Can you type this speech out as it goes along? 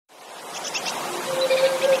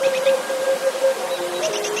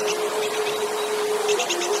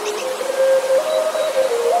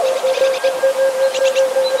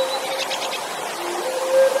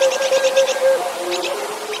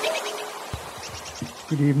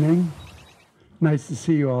Good evening. Nice to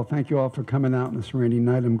see you all. Thank you all for coming out on this rainy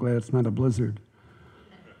night. I'm glad it's not a blizzard.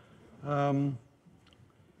 How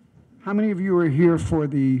many of you are here for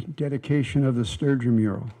the dedication of the Sturgeon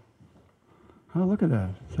mural? Oh, look at that.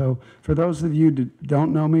 So for those of you that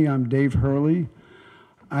don't know me, I'm Dave Hurley.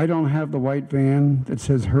 I don't have the white van that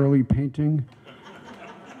says Hurley Painting,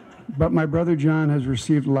 but my brother John has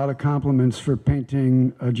received a lot of compliments for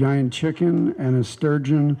painting a giant chicken and a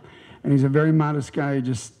sturgeon, and he's a very modest guy. He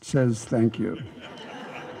just says thank you.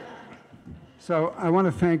 So I want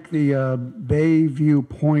to thank the Bayview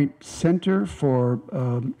Point Center for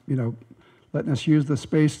letting us use the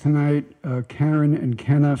space tonight. Karen and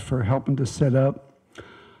Kenna for helping to set up.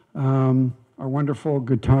 Our wonderful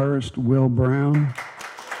guitarist Will Brown.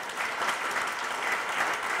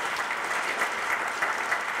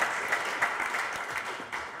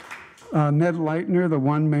 Ned Leitner, the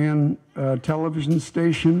one-man television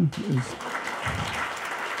station, is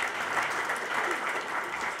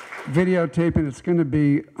videotaping. It's going to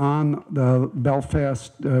be on the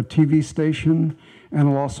Belfast TV station, and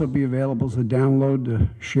will also be available as a download to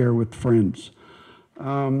share with friends.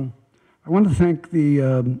 I want to thank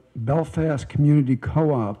the Belfast Community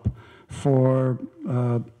Co-op for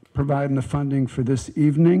providing the funding for this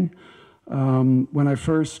evening. When I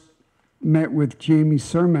first met with Jamie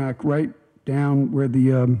Cermak right down where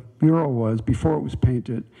the mural was before it was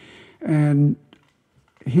painted, and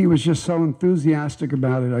he was just so enthusiastic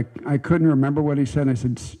about it. I couldn't remember what he said. I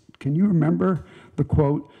said, can you remember the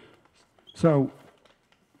quote? So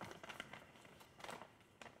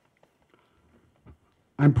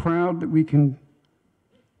I'm proud that we can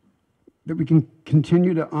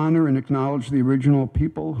continue to honor and acknowledge the original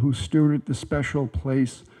people who stewarded the special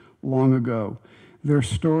place long ago. Their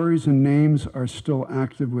stories and names are still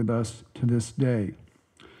active with us to this day.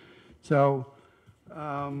 So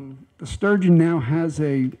the Sturgeon now has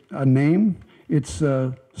a name. It's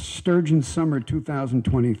Sturgeon Summer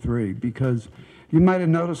 2023, because you might have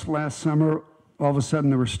noticed last summer, all of a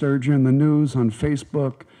sudden there were sturgeon in the news on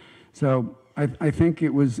Facebook. So I think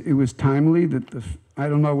it was timely that I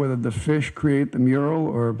don't know whether the fish create the mural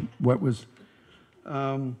or what was.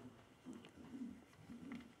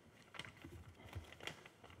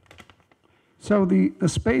 So the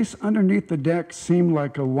space underneath the deck seemed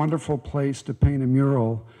like a wonderful place to paint a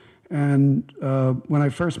mural. And when I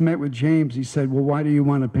first met with James, he said, well, why do you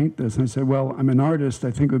want to paint this? And I said, well, I'm an artist.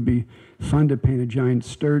 I think it would be fun to paint a giant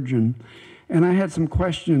sturgeon. And I had some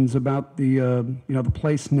questions about the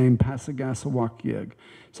place name Passagasawakyeg.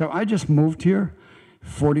 So I just moved here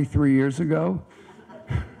 43 years ago.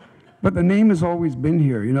 But the name has always been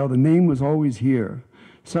here. The name was always here.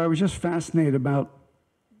 So I was just fascinated about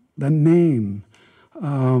the name.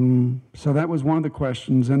 So that was one of the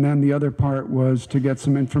questions. And then the other part was to get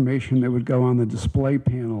some information that would go on the display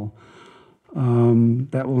panel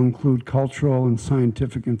that will include cultural and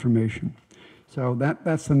scientific information. So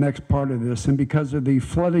that's the next part of this. And because of the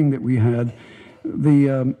flooding that we had,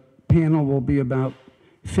 the panel will be about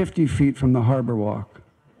 50 feet from the harbor walk.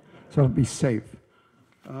 So it'll be safe.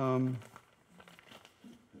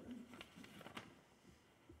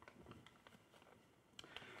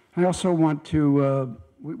 I also want to,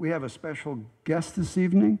 we have a special guest this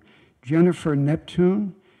evening. Jennifer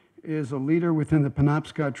Neptune is a leader within the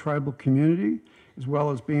Penobscot tribal community, as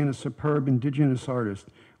well as being a superb indigenous artist,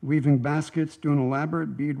 weaving baskets, doing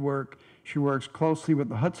elaborate beadwork. She works closely with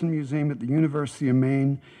the Hudson Museum at the University of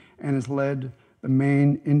Maine and has led the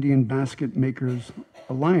Maine Indian Basket Makers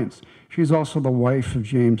Alliance. She's also the wife of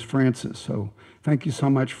James Francis. So thank you so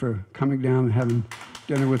much for coming down and having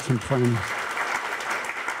dinner with some friends.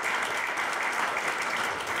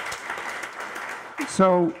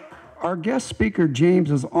 So our guest speaker,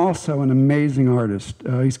 James, is also an amazing artist.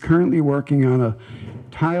 He's currently working on a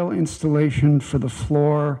tile installation for the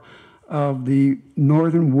floor of the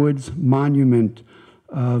Northern Woods Monument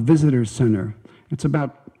Visitor Center. It's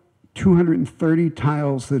about 230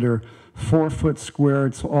 tiles that are 4 foot square.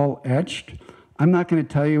 It's all etched. I'm not going to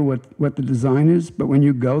tell you what the design is, but when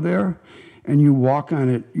you go there and you walk on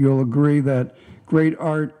it, you'll agree that great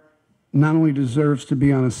art not only deserves to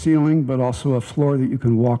be on a ceiling, but also a floor that you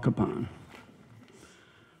can walk upon.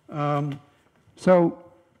 So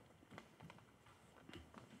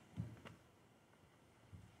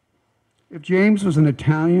if James was an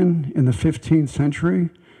Italian in the 15th century,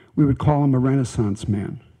 we would call him a Renaissance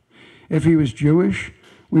man. If he was Jewish,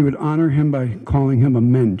 we would honor him by calling him a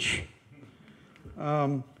mensch.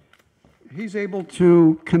 He's able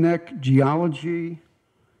to connect geology,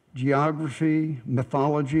 geography,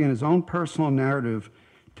 mythology, and his own personal narrative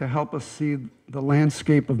to help us see the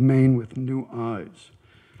landscape of Maine with new eyes.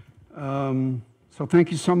 So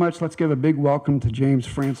thank you so much. Let's give a big welcome to James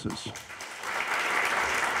Francis.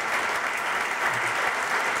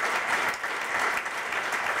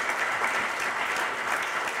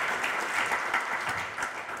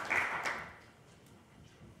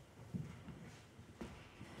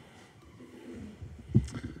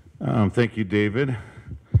 Thank you, David.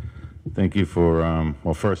 Thank you for,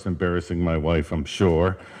 well, first embarrassing my wife, I'm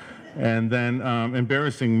sure, and then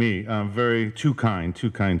embarrassing me. Too kind,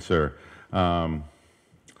 sir. I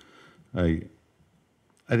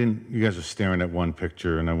didn't, you guys are staring at one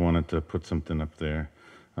picture, and I wanted to put something up there.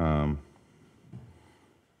 Now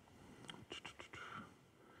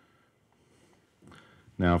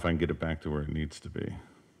if I can get it back to where it needs to be.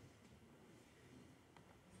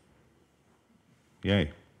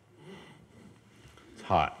 Yay. It's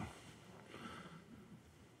hot.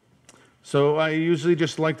 So I usually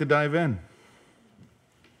just like to dive in.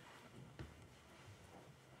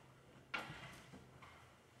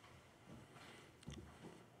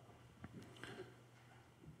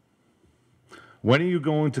 When are you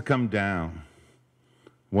going to come down?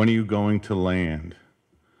 When are you going to land?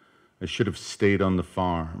 I should have stayed on the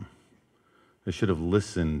farm. I should have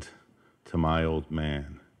listened to my old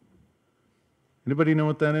man. Anybody know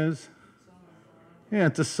what that is? Yeah,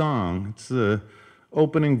 it's a song. It's the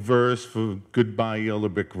opening verse for Goodbye Yellow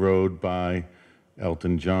Brick Road by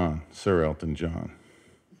Elton John, Sir Elton John.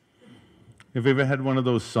 Have you ever had one of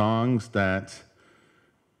those songs that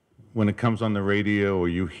when it comes on the radio or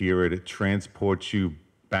you hear it, it transports you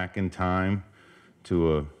back in time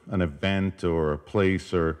to an event or a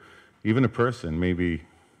place or even a person, maybe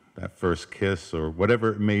that first kiss or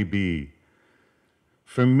whatever it may be?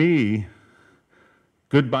 For me,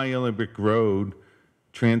 Goodbye Yellow Brick Road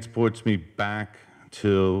transports me back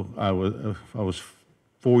till I was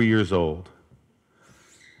 4 years old.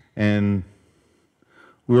 And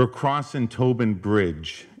we were crossing Tobin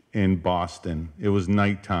Bridge in Boston. It was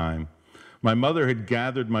nighttime. My mother had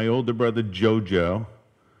gathered my older brother Jojo,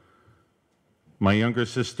 my younger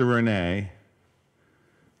sister Renee,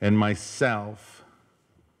 and myself,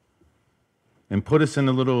 and put us in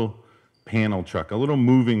a little panel truck, a little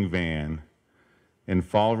moving van in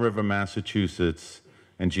Fall River, Massachusetts,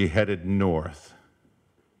 and she headed north.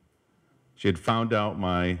 She had found out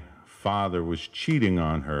my father was cheating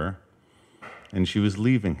on her, and she was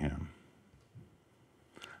leaving him.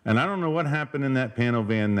 And I don't know what happened in that panel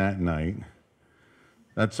van that night.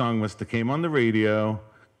 That song must have came on the radio.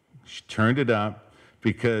 She turned it up,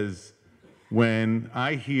 because when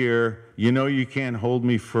I hear, "You know you can't hold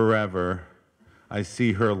me forever," I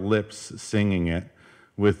see her lips singing it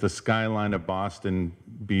with the skyline of Boston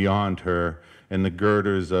beyond her and the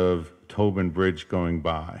girders of Tobin Bridge going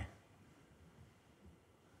by.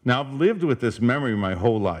 Now, I've lived with this memory my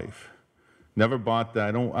whole life. Never bought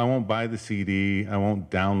that. I won't buy the CD. I won't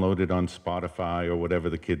download it on Spotify or whatever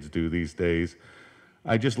the kids do these days.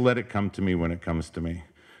 I just let it come to me when it comes to me.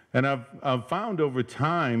 And I've found over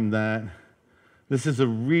time that this is a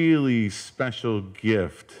really special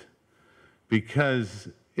gift, because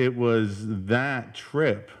it was that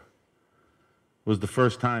trip was the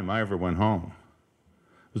first time I ever went home.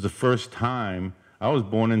 It was the first time. I was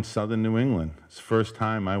born in southern New England. It's the first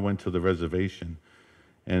time I went to the reservation.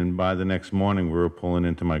 And by the next morning, we were pulling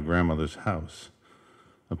into my grandmother's house,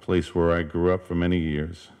 a place where I grew up for many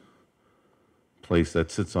years, a place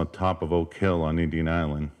that sits on top of Oak Hill on Indian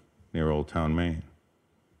Island near Old Town, Maine.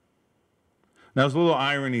 Now, there's a little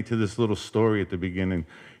irony to this little story at the beginning.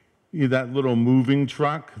 That little moving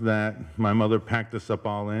truck that my mother packed us up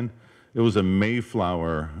all in, it was a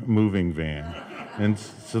Mayflower moving van. And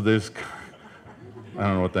so there's, I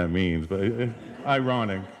don't know what that means, but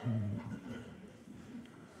ironic.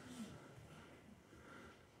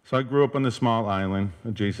 So I grew up on a small island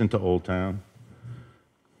adjacent to Old Town.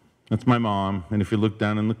 That's my mom, and if you look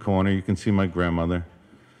down in the corner, you can see my grandmother.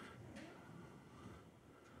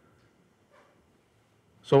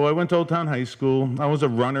 So I went to Old Town High School. I was a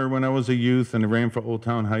runner when I was a youth, and I ran for Old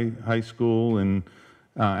Town High School. And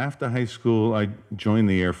after high school, I joined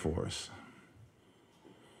the Air Force.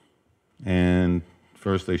 And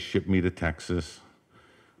first they shipped me to Texas,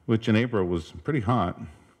 which in April was pretty hot.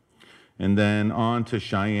 And then on to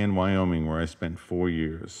Cheyenne, Wyoming, where I spent 4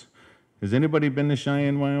 years. Has anybody been to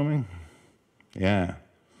Cheyenne, Wyoming? Yeah.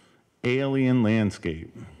 Alien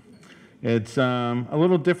landscape. It's a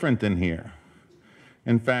little different than here.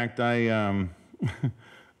 In fact, I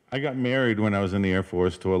got married when I was in the Air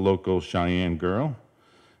Force to a local Cheyenne girl,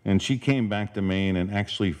 and she came back to Maine and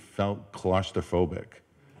actually felt claustrophobic.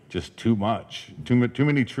 Just too much, too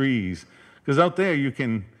many trees. Because out there you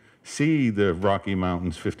can see the Rocky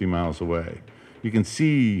Mountains 50 miles away. You can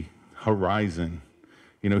see horizon.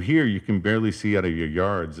 You know, here you can barely see out of your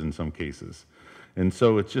yards in some cases. And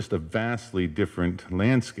so it's just a vastly different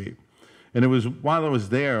landscape. And it was while I was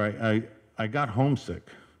there, I got homesick.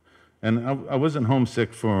 And I wasn't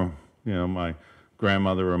homesick for, you know, my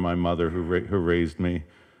grandmother or my mother who raised me,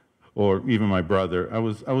 or even my brother. I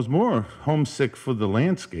was more homesick for the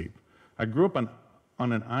landscape. I grew up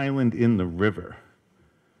on an island in the river.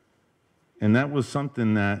 And that was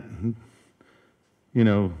something that, you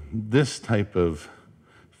know, this type of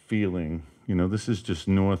feeling, you know, this is just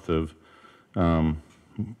north of, you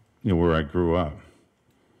know, where I grew up.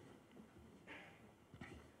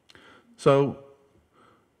 So,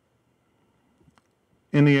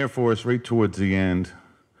 in the Air Force, right towards the end,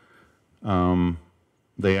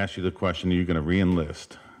 they ask you the question, are you going to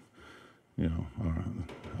re-enlist? You know, or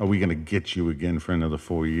are we going to get you again for another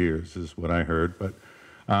 4 years, is what I heard. But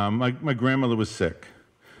my grandmother was sick,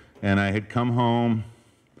 and I had come home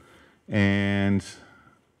and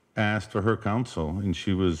asked for her counsel, and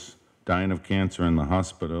she was dying of cancer in the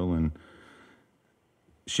hospital, and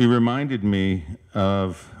she reminded me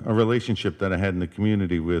of a relationship that I had in the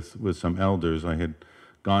community with some elders. I had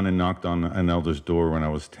gone and knocked on an elder's door when I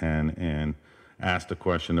was 10 and asked a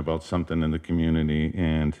question about something in the community,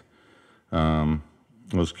 and I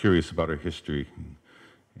was curious about her history.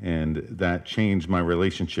 And that changed my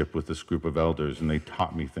relationship with this group of elders, and they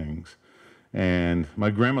taught me things. And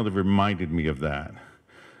my grandmother reminded me of that.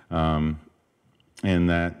 And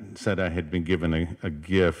that said I had been given a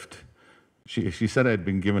gift. She said I had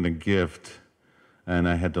been given a gift, and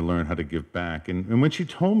I had to learn how to give back. And when she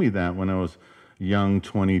told me that when I was a young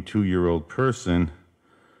 22-year-old person,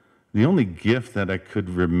 the only gift that I could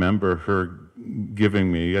remember her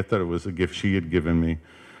giving me, I thought it was a gift she had given me,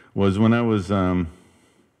 was when I was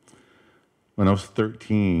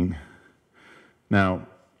 13. Now,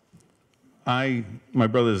 my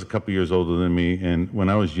brother is a couple years older than me, and when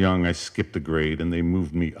I was young, I skipped a grade, and they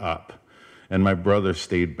moved me up. And my brother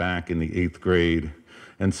stayed back in the 8th grade.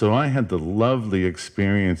 And so I had the lovely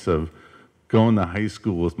experience of going to high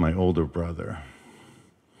school with my older brother.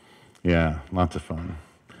 Yeah, lots of fun.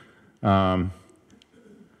 But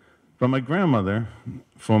my grandmother,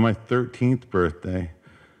 for my 13th birthday,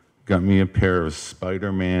 got me a pair of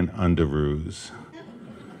Spider-Man underoos.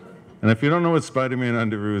 And if you don't know what Spider-Man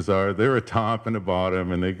underoos are, they're a top and a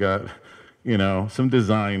bottom, and they got, you know, some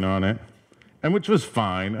design on it, and which was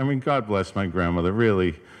fine. I mean, God bless my grandmother,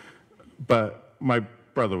 really. But my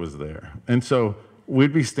brother was there. And so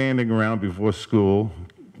we'd be standing around before school.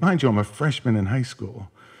 Mind you, I'm a freshman in high school.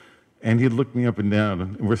 And he'd look me up and down,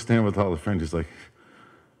 and we're standing with all the friends. He's like,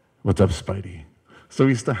 "What's up, Spidey?" So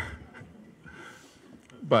we start.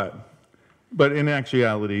 But in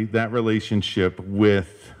actuality, that relationship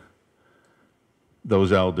with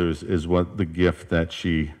those elders is what the gift that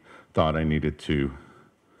she thought I needed to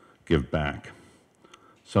give back.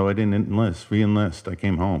 So I didn't re-enlist. I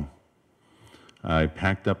came home. I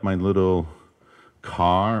packed up my little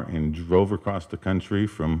car and drove across the country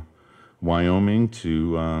from Wyoming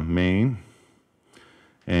to Maine,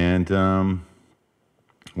 and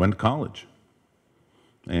went to college.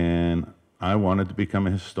 And I wanted to become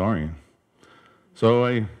a historian. So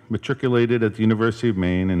I matriculated at the University of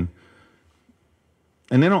Maine, and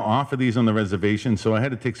they don't offer these on the reservation, so I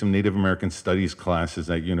had to take some Native American studies classes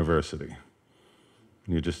at university.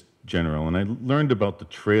 You're just general. And I learned about the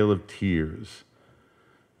Trail of Tears,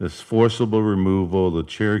 this forcible removal of the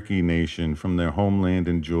Cherokee Nation from their homeland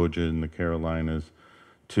in Georgia and the Carolinas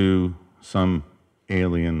to some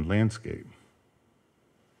alien landscape.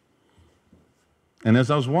 And as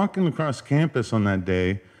I was walking across campus on that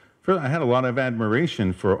day, I had a lot of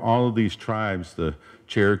admiration for all of these tribes, the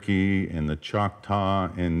Cherokee and the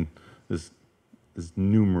Choctaw, and there's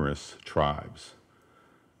numerous tribes.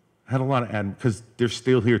 I had a lot of because they're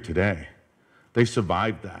still here today. They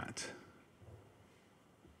survived that.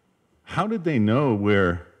 How did they know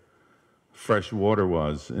where fresh water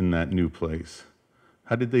was in that new place?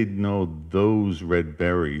 How did they know those red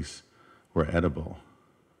berries were edible?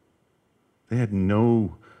 They had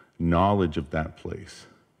no knowledge of that place.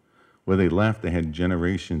 Where they left, they had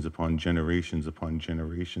generations upon generations upon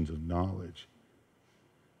generations of knowledge.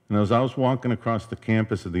 And as I was walking across the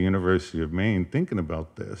campus of the University of Maine thinking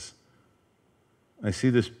about this, I see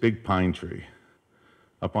this big pine tree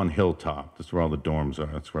up on Hilltop. That's where all the dorms are.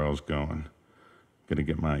 That's where I was going. Going to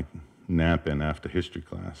get my nap in after history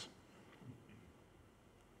class.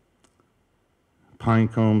 Pine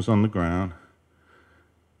cones on the ground.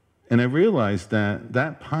 And I realized that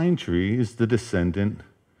that pine tree is the descendant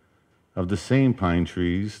of the same pine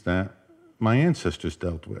trees that my ancestors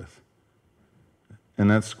dealt with.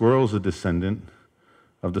 And that squirrel's a descendant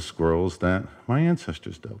of the squirrels that my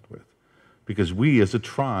ancestors dealt with. Because we as a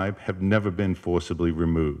tribe have never been forcibly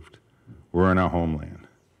removed. We're in our homeland.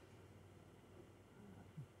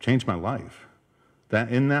 Changed my life. That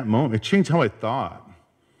in that moment, it changed how I thought.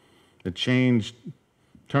 It changed,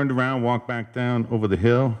 turned around, walked back down over the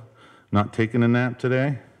hill, not taking a nap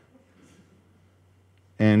today,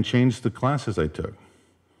 and changed the classes I took.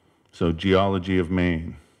 So geology of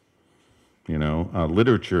Maine,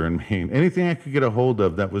 literature in Maine, anything I could get a hold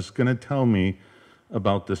of that was going to tell me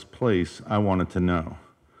about this place I wanted to know.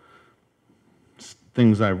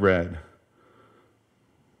 Things I read.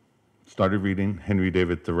 Started reading Henry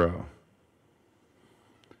David Thoreau.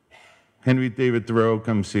 Henry David Thoreau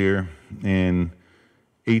comes here in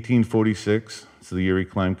 1846, it's the year he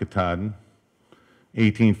climbed Katahdin.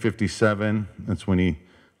 1857, that's when he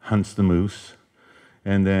hunts the moose.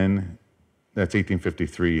 And then, that's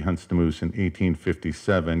 1853, he hunts the moose. In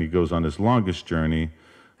 1857, he goes on his longest journey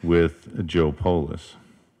with Joe Polis.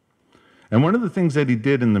 And one of the things that he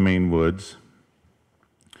did in the Maine woods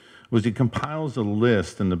was he compiles a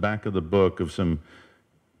list in the back of the book of some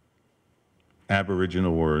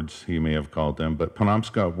Aboriginal words, he may have called them, but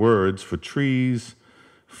Penobscot words for trees,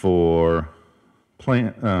 for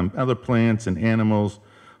other plants and animals,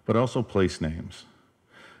 but also place names.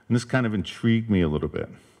 And this kind of intrigued me a little bit.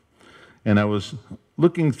 And I was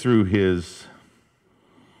looking through his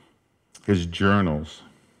journals.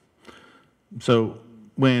 So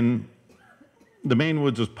when the Maine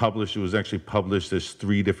Woods was published, it was actually published as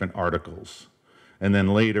 3 different articles. And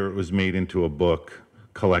then later it was made into a book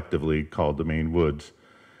collectively called The Maine Woods.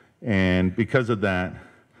 And because of that,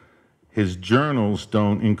 his journals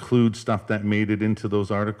don't include stuff that made it into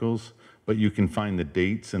those articles, but you can find the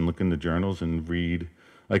dates and look in the journals and read.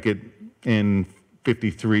 Like in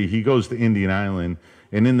 53, he goes to Indian Island,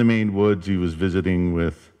 and in the Maine Woods, he was visiting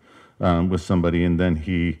with somebody, and then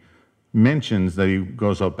he mentions that he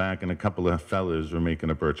goes out back and a couple of fellas were making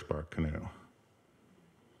a birch bark canoe.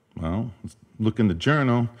 Well, let's look in the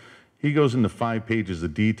journal. He goes into 5 pages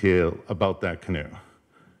of detail about that canoe.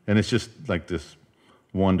 And it's just like this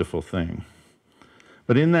wonderful thing.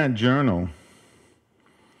 But in that journal,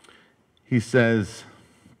 he says,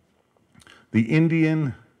 the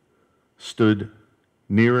Indian stood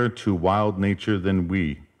nearer to wild nature than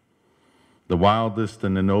we, the wildest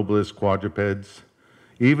and the noblest quadrupeds,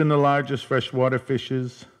 even the largest freshwater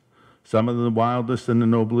fishes, some of the wildest and the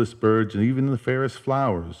noblest birds, and even the fairest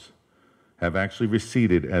flowers have actually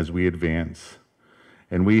receded as we advance,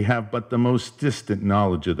 and we have but the most distant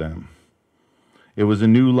knowledge of them. It was a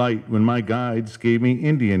new light when my guides gave me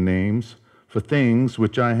Indian names for things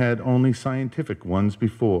which I had only scientific ones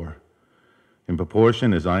before. In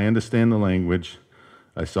proportion as I understand the language,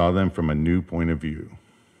 I saw them from a new point of view.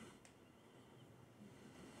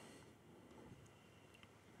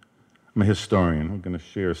 I'm a historian. We're going to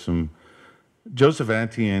share some. Joseph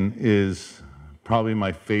Atienne is probably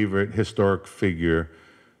my favorite historic figure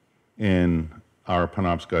in our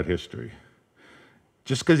Penobscot history.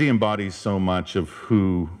 Just because he embodies so much of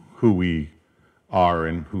who we are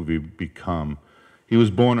and who we've become. He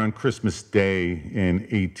was born on Christmas Day in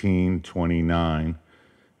 1829,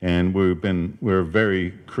 and we're a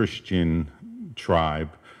very Christian tribe.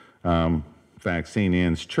 In fact, St.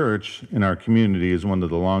 Anne's Church in our community is one of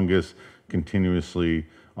the longest continuously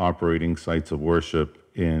operating sites of worship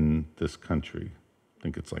in this country. I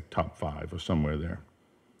think it's like top 5 or somewhere there.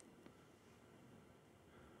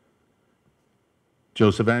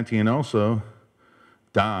 Joseph Atienne also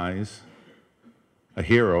dies, a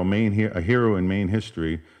hero in Maine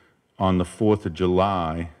history, on the 4th of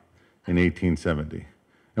July in 1870.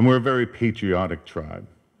 And we're a very patriotic tribe.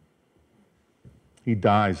 He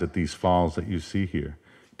dies at these falls that you see here.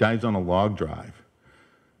 He dies on a log drive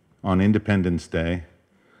on Independence Day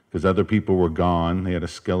because other people were gone. They had a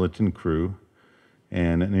skeleton crew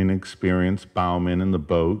and an inexperienced bowman in the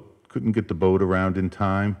boat. Couldn't get the boat around in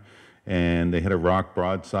time, and they hit a rock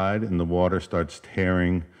broadside, and the water starts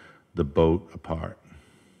tearing the boat apart.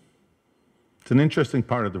 It's an interesting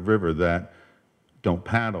part of the river that don't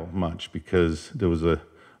paddle much because there was a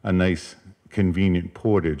nice convenient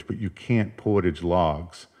portage, but you can't portage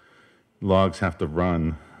logs. Logs have to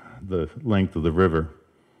run the length of the river.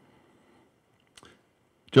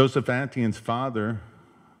 Joseph Atienne's father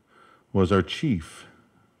was our chief,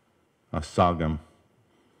 a Sagam,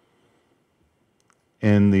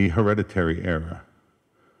 in the hereditary era,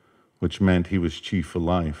 which meant he was chief for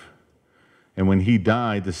life. And when he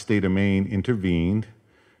died, the state of Maine intervened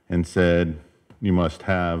and said, you must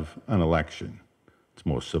have an election. It's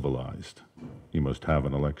more civilized. You must have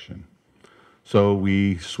an election. So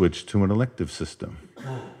we switched to an elective system.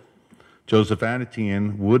 Joseph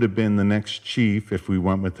Attitian would have been the next chief if we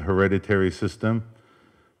went with the hereditary system,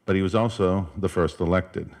 but he was also the first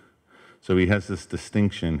elected. So he has this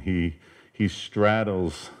distinction. He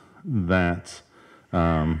straddles that,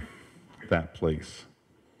 that place.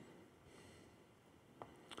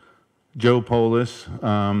 Joe Polis,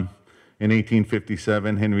 in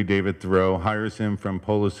 1857, Henry David Thoreau hires him from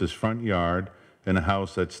Polis's front yard in a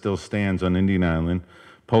house that still stands on Indian Island.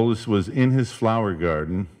 Polis was in his flower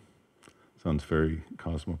garden. Sounds very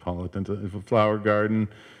cosmopolitan. A flower garden,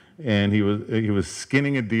 and he was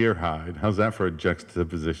skinning a deer hide. How's that for a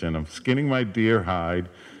juxtaposition? I'm skinning my deer hide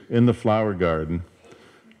in the flower garden.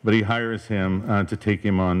 But he hires him to take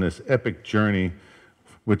him on this epic journey,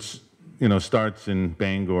 which starts in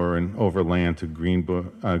Bangor and overland to Greenville,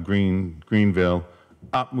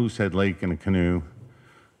 up Moosehead Lake in a canoe,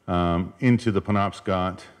 into the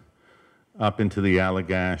Penobscot, up into the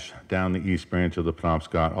Allagash, down the East Branch of the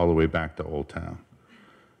Penobscot, all the way back to Old Town.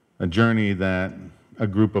 A journey that a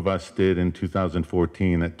group of us did in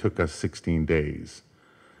 2014 that took us 16 days.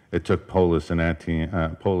 It took Polis and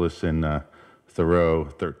Thoreau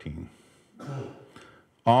 13.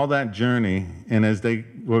 All that journey, and as they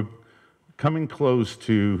were coming close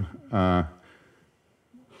to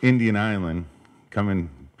Indian Island, coming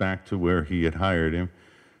back to where he had hired him,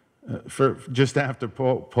 just after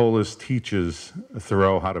Polis teaches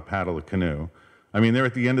Thoreau how to paddle a canoe. I mean, they're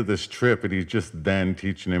at the end of this trip, and he's just then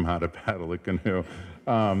teaching him how to paddle a canoe.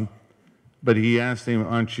 But he asked him,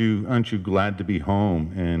 aren't you glad to be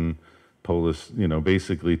home? And Polis,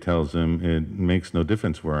 basically tells him it makes no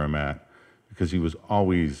difference where I'm at, because he was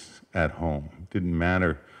always at home. It didn't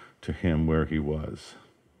matter to him where he was.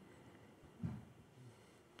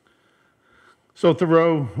 So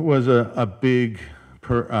Thoreau was a big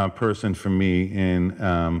person for me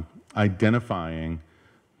in identifying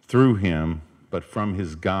through him, but from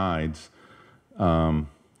his guides,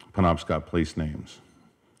 Penobscot place names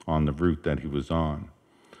on the route that he was on.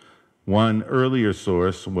 One earlier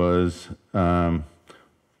source was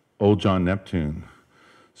Old John Neptune.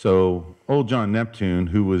 So Old John Neptune,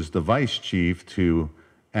 who was the vice chief to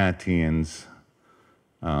Attitian's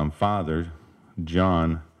father,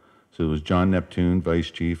 John, so it was John Neptune, vice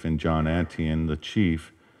chief, and John Attitian, the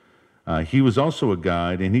chief. He was also a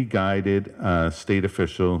guide, and he guided a state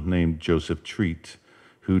official named Joseph Treat,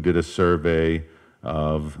 who did a survey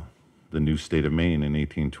of the new state of Maine in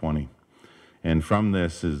 1820. And from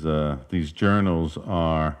this is these journals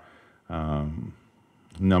are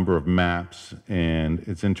number of maps, and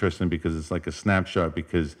it's interesting because it's like a snapshot,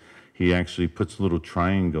 because he actually puts little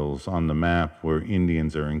triangles on the map where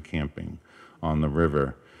Indians are encamping on the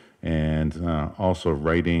river, and also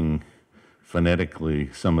writing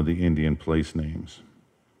phonetically some of the Indian place names.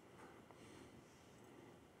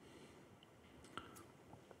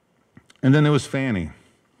 And then there was Fanny.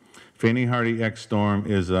 Fanny Hardy Ekstrom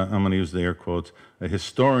is, I'm going to use the air quotes, a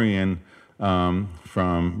historian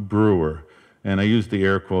from Brewer. And I use the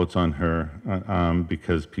air quotes on her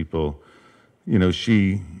because people,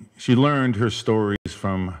 she learned her stories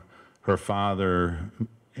from her father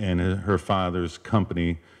and her father's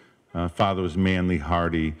company. Father was Manly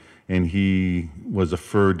Hardy, and he was a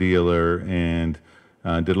fur dealer and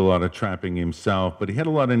did a lot of trapping himself. But he had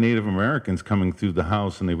a lot of Native Americans coming through the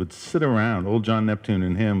house, and they would sit around. Old John Neptune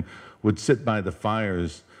and him would sit by the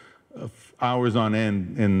fires hours on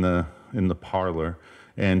end in the parlor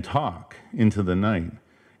and talk into the night.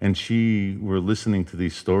 And she were listening to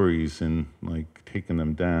these stories and like taking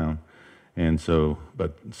them down. And so,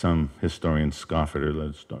 but some historians scoff at her,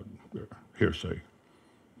 that's not hearsay.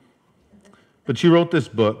 But she wrote this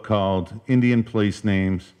book called Indian Place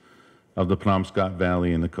Names of the Penobscot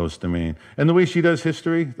Valley and the Coast of Maine. And the way she does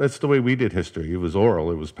history, that's the way we did history. It was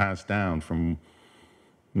oral, it was passed down from,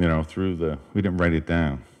 through we didn't write it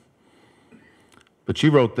down. But she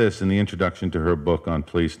wrote this in the introduction to her book on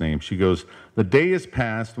place names. She goes, "The day is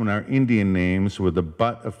past when our Indian names were the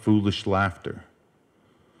butt of foolish laughter,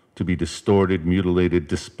 to be distorted, mutilated,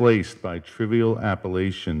 displaced by trivial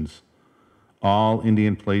appellations. All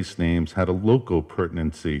Indian place names had a local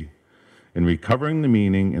pertinency. In recovering the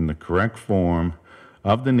meaning in the correct form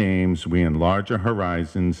of the names, we enlarge our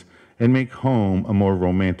horizons and make home a more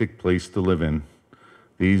romantic place to live in.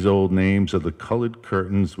 These old names are the colored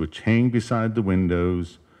curtains which hang beside the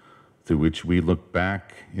windows, through which we look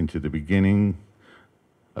back into the beginning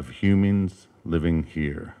of humans living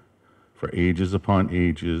here. For ages upon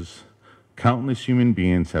ages, countless human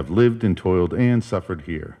beings have lived and toiled and suffered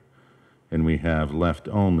here, and we have left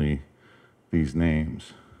only these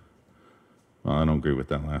names." Well, I don't agree with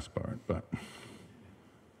that last part, but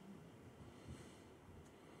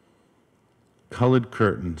colored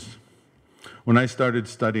curtains. When I started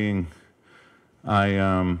studying,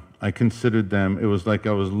 I considered them, it was like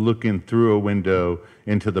I was looking through a window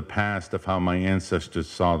into the past of how my ancestors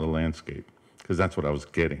saw the landscape, because that's what I was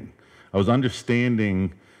getting. I was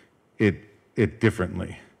understanding it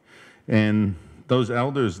differently. And those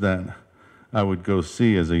elders that I would go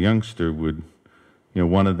see as a youngster would,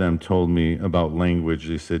 one of them told me about language.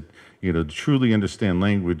 They said, to truly understand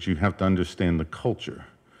language, you have to understand the culture.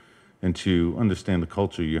 And to understand the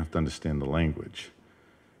culture, you have to understand the language.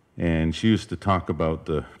 And she used to talk about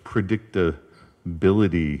the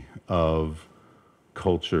predictability of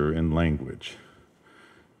culture and language.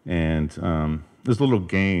 And there's a little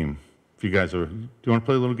game. If you guys do you want to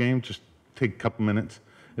play a little game? Just take a couple minutes.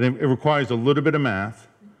 And it requires a little bit of math,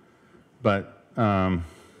 but I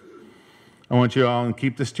want you all, and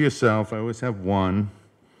keep this to yourself. I always have one.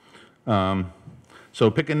 So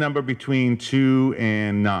pick a number between 2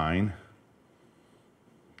 and 9,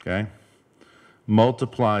 okay?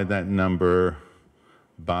 Multiply that number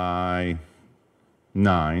by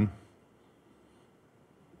 9.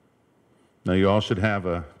 Now you all should have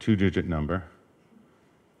a 2-digit number.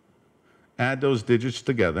 Add those digits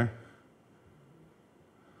together.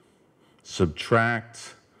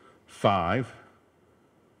 Subtract 5.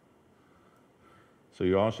 So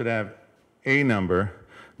you all should have a number.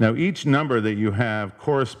 Now, each number that you have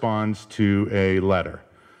corresponds to a letter,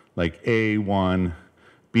 like A1,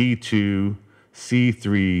 B2,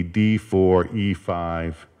 C3, D4,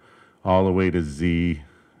 E5, all the way to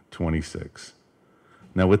Z26.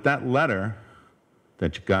 Now, with that letter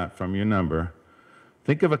that you got from your number,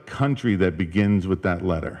 think of a country that begins with that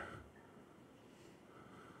letter.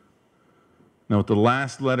 Now, with the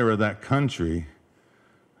last letter of that country,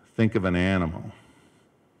 think of an animal.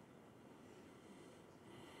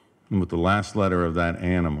 And with the last letter of that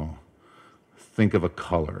animal, think of a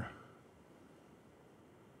color.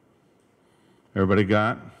 Everybody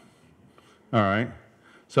got? All right.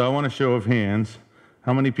 So I want a show of hands.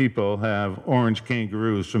 How many people have orange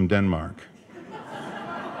kangaroos from Denmark?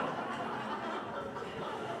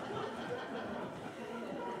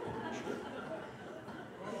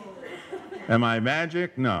 Am I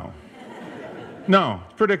magic? No. No,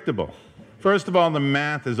 it's predictable. First of all, the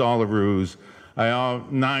math is all a ruse.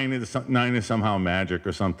 9 is somehow magic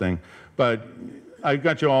or something, but I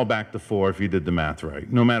got you all back to 4 if you did the math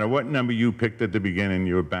right. No matter what number you picked at the beginning,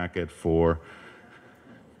 you were back at 4.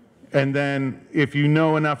 And then if you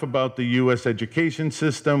know enough about the U.S. education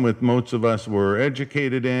system, which most of us were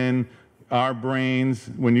educated in, our brains,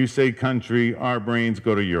 when you say country, our brains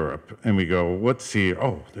go to Europe. And we go, what's here?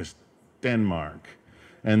 Oh, there's Denmark.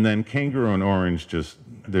 And then kangaroo and orange,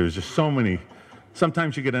 there's just so many.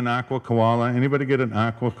 Sometimes you get an aqua koala. Anybody get an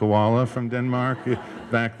aqua koala from Denmark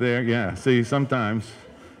back there? Yeah, see, sometimes.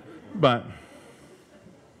 But,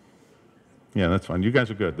 yeah, that's fine. You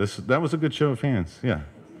guys are good. That was a good show of hands. Yeah.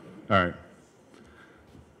 All right.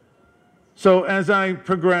 So as I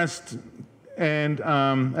progressed and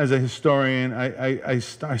as a historian, I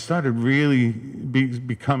started really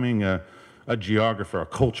becoming a geographer, a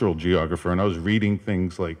cultural geographer, and I was reading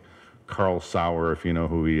things like Carl Sauer, if you know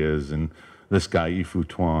who he is, and this guy, Yifu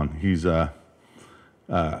Tuan. He's a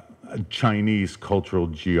Chinese cultural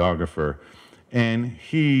geographer, and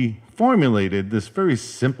he formulated this very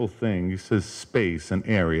simple thing. He says space, an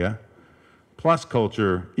area, plus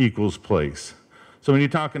culture equals place. So when you're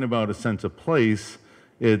talking about a sense of place,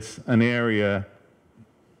 it's an area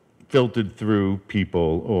filtered through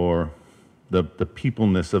people, or the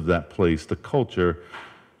peopleness of that place. The culture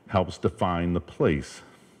helps define the place.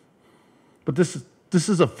 But this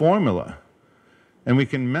is a formula, and we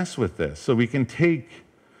can mess with this. So we can take,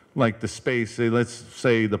 like, the space, let's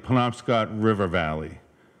say the Penobscot River Valley.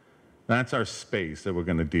 That's our space that we're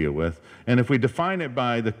going to deal with. And if we define it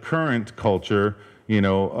by the current culture,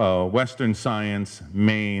 Western science,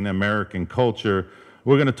 Maine, American culture,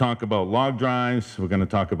 we're going to talk about log drives, we're going to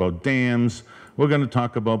talk about dams, we're going to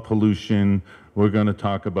talk about pollution, we're going to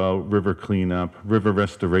talk about river cleanup, river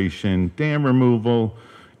restoration, dam removal,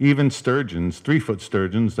 even sturgeons, 3-foot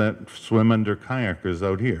sturgeons that swim under kayakers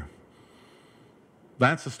out here.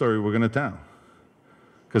 That's the story we're going to tell,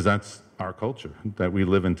 because that's our culture that we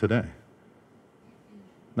live in today.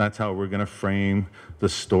 That's how we're going to frame the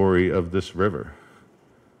story of this river.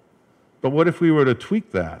 But what if we were to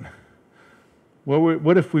tweak that?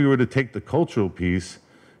 What if we were to take the cultural piece,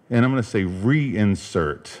 and I'm going to say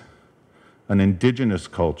reinsert an indigenous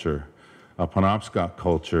culture, a Penobscot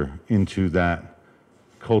culture, into that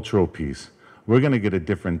cultural piece? We're going to get a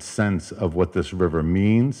different sense of what this river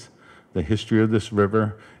means, the history of this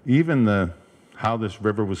river, even how this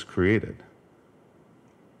river was created.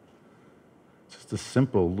 just a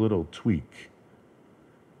simple little tweak.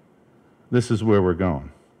 This is where we're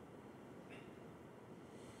going.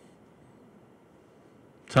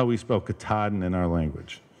 That's how we spell Katahdin in our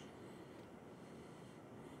language.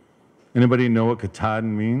 Anybody know what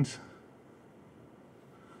Katahdin means?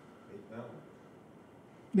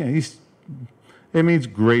 Yeah, it means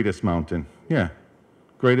greatest mountain. Yeah,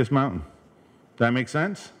 greatest mountain. That make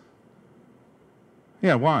sense?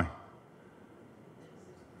 Yeah, why?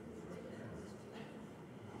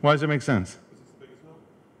 Why does it make sense?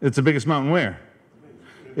 It's the biggest mountain where?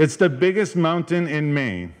 It's the biggest mountain in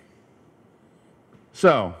Maine.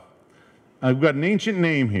 So, I've got an ancient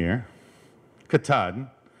name here, Katahdin,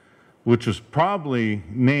 which was probably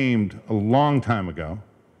named a long time ago,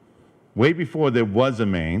 way before there was a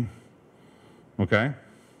Maine, okay?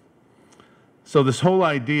 So this whole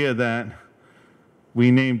idea that we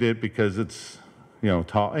named it because it's,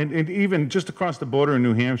 tall, and even just across the border in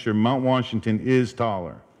New Hampshire, Mount Washington is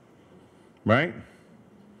taller, right?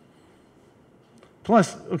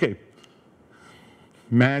 Plus, okay,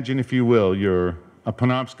 imagine, if you will, you're a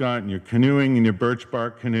Penobscot and you're canoeing in your birch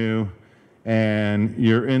bark canoe, and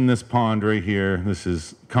you're in this pond right here. This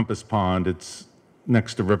is Compass Pond. It's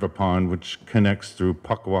next to River Pond, which connects through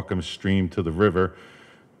Puckawackum Stream to the river.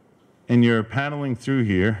 And you're paddling through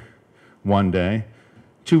here one day.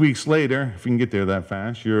 2 weeks later, if you can get there that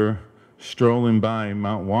fast, you're strolling by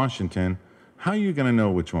Mount Washington. How are you going to know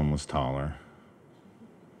which one was taller?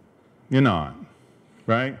 You're not,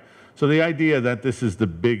 right? So the idea that this is the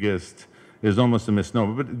biggest is almost a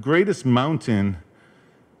misnomer. But the greatest mountain,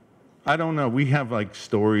 I don't know. We have like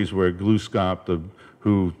stories where Gluskop,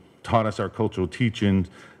 who taught us our cultural teaching,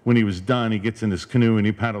 when he was done, he gets in his canoe and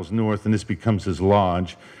he paddles north, and this becomes his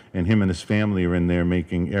lodge, and him and his family are in there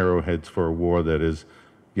making arrowheads for a war that is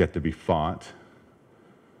yet to be fought.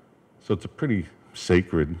 So it's a pretty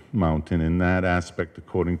sacred mountain in that aspect,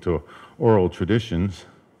 according to oral traditions.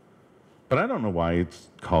 But I don't know why it's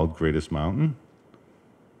called Greatest Mountain.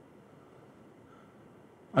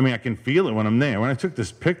 I mean, I can feel it when I'm there. When I took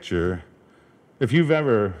this picture, if you've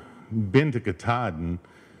ever been to Katahdin,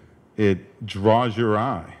 it draws your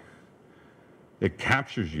eye. It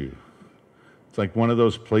captures you. It's like one of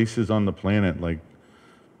those places on the planet, like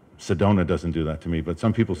Sedona doesn't do that to me, but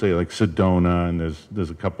some people say like Sedona, and there's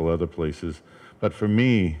a couple other places. But for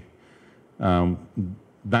me,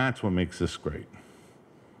 that's what makes this great.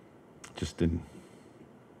 Just didn't.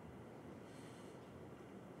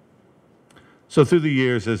 So through the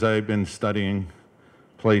years, as I've been studying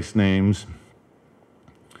place names,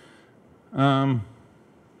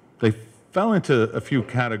 they fell into a few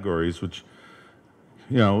categories, which,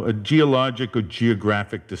 a geologic or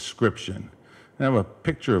geographic description. I have a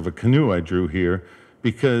picture of a canoe I drew here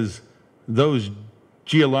because those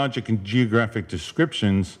geologic and geographic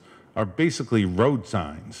descriptions are basically road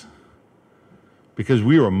signs, because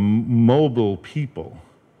we are mobile people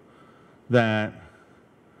that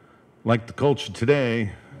like the culture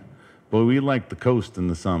today, but we like the coast in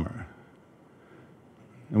the summer.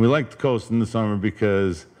 And we like the coast in the summer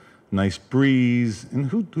because nice breeze, and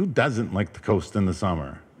who doesn't like the coast in the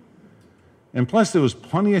summer? And plus there was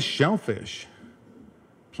plenty of shellfish.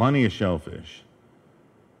 Plenty of shellfish.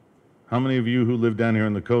 How many of you who live down here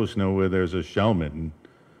on the coast know where there's a shell midden?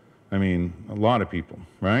 I mean, a lot of people,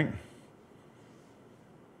 right?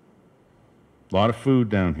 A lot of food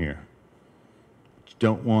down here. You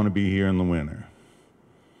don't want to be here in the winter.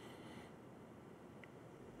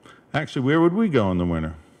 Actually, where would we go in the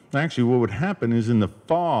winter? Actually, what would happen is in the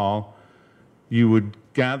fall, you would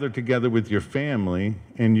gather together with your family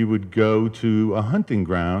and you would go to a hunting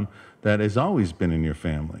ground that has always been in your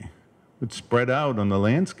family. It would spread out on the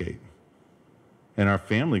landscape in our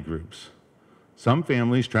family groups. Some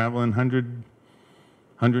families traveling 100,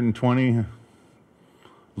 120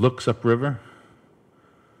 looks upriver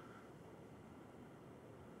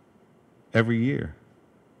every year.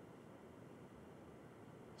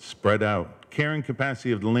 Spread out. Carrying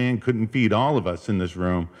capacity of the land couldn't feed all of us in this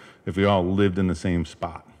room if we all lived in the same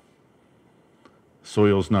spot.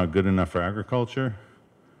 Soil's not good enough for agriculture.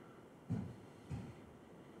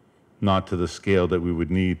 Not to the scale that we would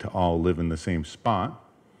need to all live in the same spot.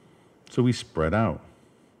 So we spread out.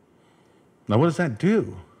 Now what does that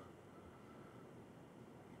do?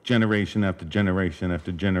 Generation after generation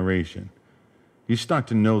after generation. You start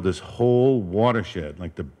to know this whole watershed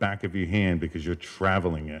like the back of your hand because you're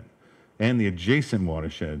traveling it, and the adjacent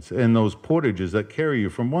watersheds and those portages that carry you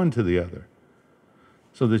from one to the other.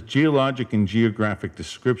 So this geologic and geographic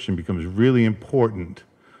description becomes really important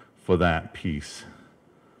for that piece.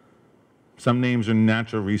 Some names are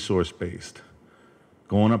natural resource based.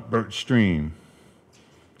 Going up Birch Stream,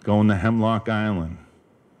 going to Hemlock Island,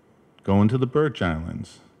 going to the Birch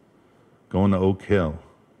Islands, going to Oak Hill.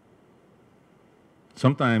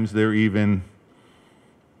 Sometimes they're even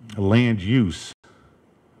land use,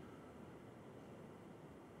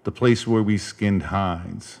 the place where we skinned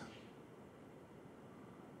hides,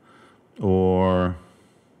 or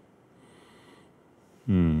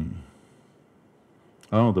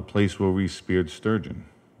the place where we speared sturgeon.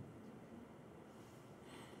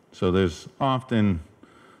 So there's often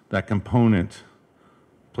that component,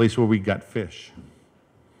 place where we got fish.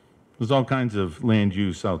 There's all kinds of land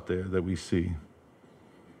use out there that we see.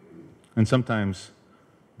 And sometimes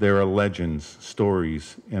there are legends,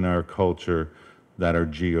 stories in our culture that are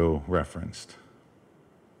geo-referenced.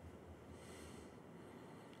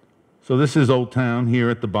 So this is Old Town here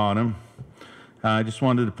at the bottom. I just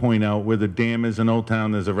wanted to point out where the dam is in Old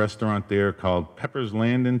Town. There's a restaurant there called Pepper's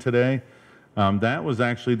Landing today. That was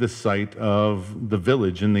actually the site of the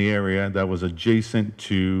village in the area that was adjacent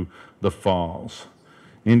to the falls.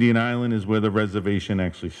 Indian Island is where the reservation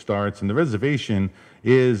actually starts, and the reservation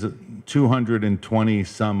is 220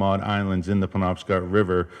 some odd islands in the Penobscot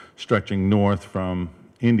River, stretching north from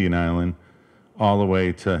Indian Island all the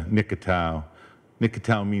way to Nicketow.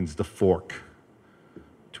 Nicketow means the fork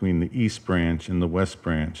between the East Branch and the West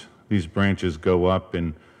Branch. These branches go up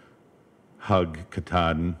and hug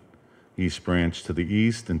Katahdin. East Branch to the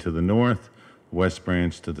east and to the north, West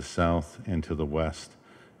Branch to the south and to the west,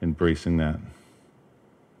 embracing that.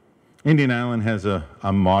 Indian Island has a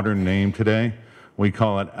modern name today. We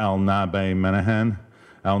call it Al-Nabe Menahan.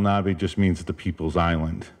 Al-Nabe just means the people's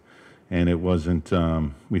island. And it wasn't,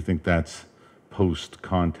 we think that's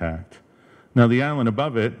post-contact. Now the island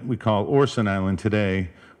above it, we call Orson Island today,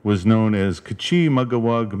 was known as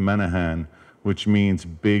Kachimugawug Menahan, which means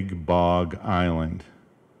Big Bog Island.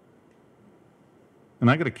 And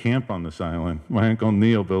I got a camp on this island. My Uncle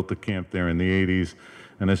Neil built a camp there in the 80s,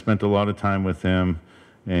 and I spent a lot of time with him.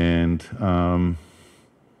 And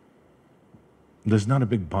there's not a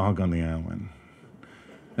big bog on the island.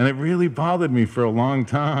 And it really bothered me for a long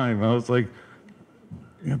time. I was like,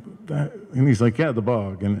 yeah, and he's like, yeah, the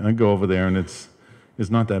bog. And I go over there, and it's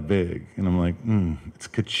not that big. And I'm like, it's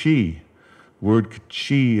Kachi. Word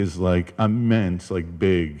Kachi is like immense, like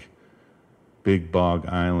big bog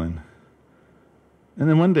island. And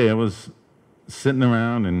then one day I was sitting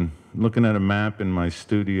around and looking at a map in my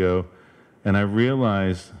studio, and I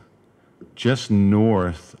realized just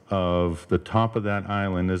north of the top of that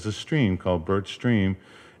island is a stream called Birch Stream,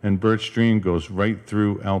 and Birch Stream goes right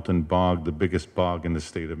through Elton Bog, the biggest bog in the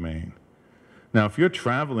state of Maine. Now, if you're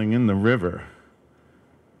traveling in the river,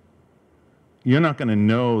 you're not going to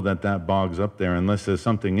know that that bog's up there unless there's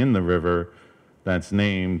something in the river that's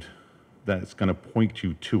named that's going to point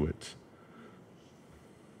you to it.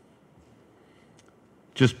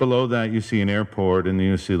 Just below that, you see an airport, and then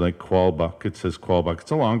you see like Qualbuck. It says Qualbuck.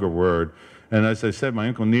 It's a longer word. And as I said, my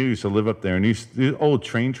Uncle Neil used to live up there, and the old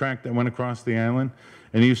train track that went across the island,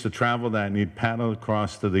 and he used to travel that, and he'd paddle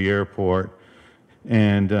across to the airport,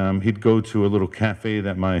 and he'd go to a little cafe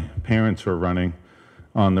that my parents were running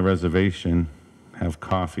on the reservation, have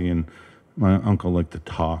coffee, and my uncle liked to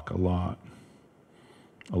talk a lot.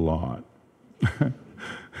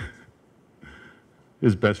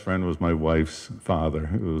 His best friend was my wife's father.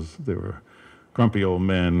 They were grumpy old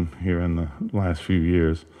men here in the last few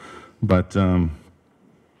years. But I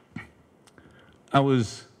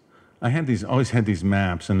always had these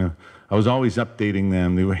maps, and I was always updating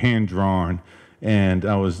them. They were hand-drawn, and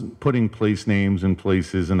I was putting place names in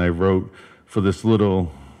places, and I wrote for this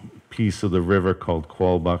little piece of the river called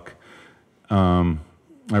Qualbuck. I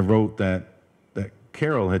wrote that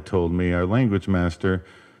Carol had told me, our language master,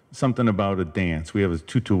 something about a dance. We have a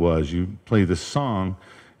tutuwas. You play this song,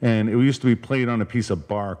 and it used to be played on a piece of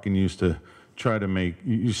bark, and you used to try to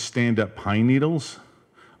you stand up pine needles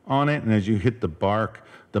on it, and as you hit the bark,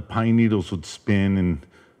 the pine needles would spin and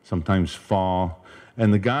sometimes fall.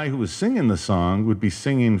 And the guy who was singing the song would be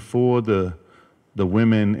singing for the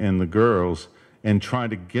women and the girls and try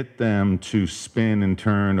to get them to spin and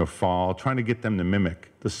turn or fall, trying to get them to mimic.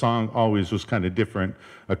 The song always was kind of different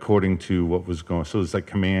according to what was going on. So it's like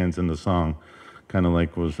commands in the song, kind of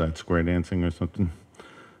like, was that square dancing or something?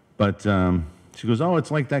 But she goes, oh,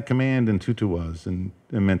 it's like that command in tutuwas, and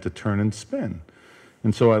it meant to turn and spin.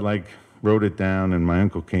 And so I wrote it down, and my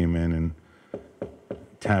uncle came in and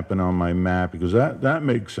tapping on my map. He goes, that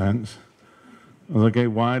makes sense. I was like, hey,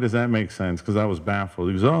 why does that make sense? Because I was baffled.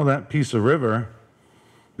 He goes, oh, that piece of river,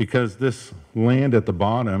 because this land at the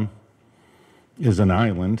bottom is an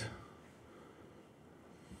island.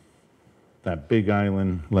 That big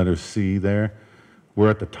island, letter C there, we're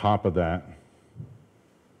at the top of that.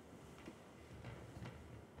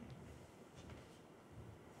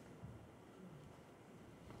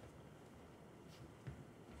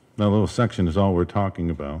 That little section is all we're talking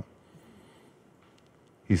about.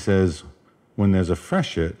 He says, when there's a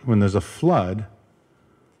freshet, when there's a flood,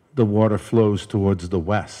 the water flows towards the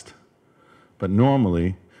west. But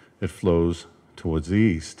normally, it flows towards the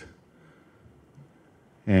east.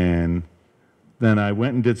 And then I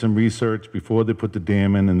went and did some research before they put the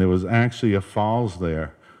dam in, and there was actually a falls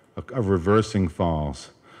there, a reversing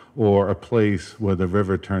falls, or a place where the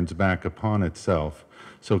river turns back upon itself.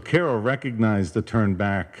 So Carol recognized the turn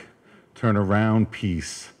around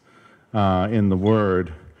piece in the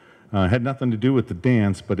word. Had nothing to do with the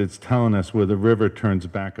dance, but it's telling us where the river turns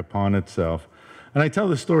back upon itself. And I tell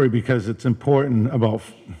this story because it's important about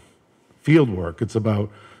field work. It's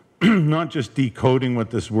about not just decoding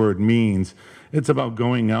what this word means, it's about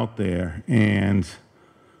going out there and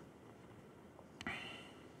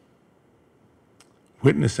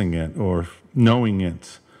witnessing it or knowing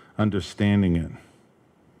it, understanding it.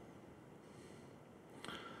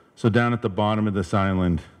 So down at the bottom of this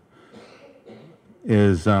island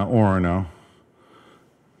is Orono,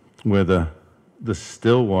 where the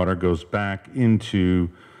still water goes back into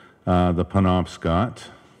the Penobscot.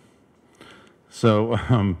 So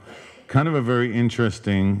kind of a very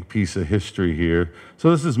interesting piece of history here.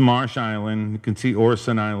 So this is Marsh Island. You can see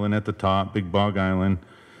Orson Island at the top, Big Bog Island.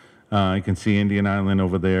 You can see Indian Island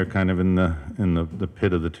over there, kind of in the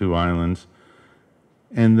pit of the two islands.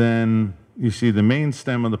 And then you see the main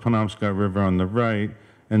stem of the Penobscot River on the right,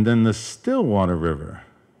 and then the Stillwater River.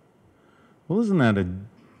 Well, isn't that a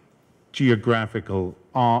geographical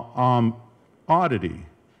oddity?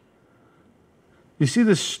 You see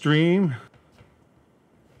the stream?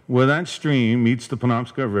 Where that stream meets the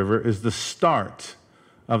Penobscot River is the start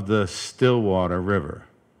of the Stillwater River.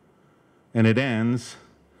 And it ends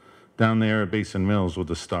down there at Basin Mills where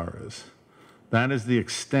the star is. That is the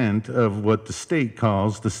extent of what the state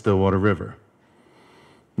calls the Stillwater River.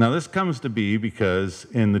 Now this comes to be because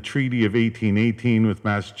in the Treaty of 1818 with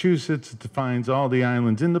Massachusetts, it defines all the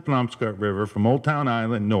islands in the Penobscot River from Old Town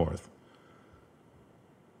Island north.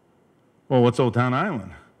 Well, what's Old Town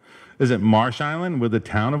Island? Is it Marsh Island where the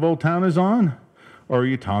town of Old Town is on? Or are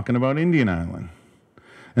you talking about Indian Island?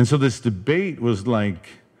 And so this debate was like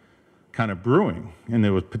kind of brewing, and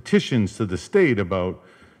there were petitions to the state about,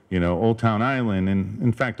 Old Town Island. And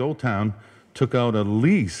in fact, Old Town took out a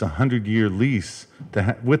lease, a 100-year lease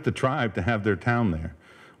with the tribe to have their town there.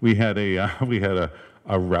 We had a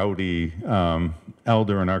rowdy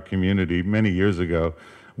elder in our community many years ago,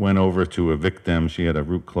 went over to evict them. She had a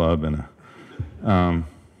root club and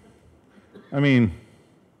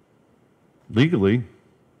legally,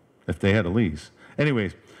 if they had a lease.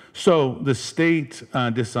 Anyways, so the state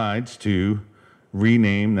decides to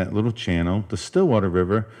rename that little channel the Stillwater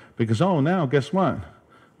River because, now guess what?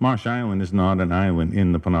 Marsh Island is not an island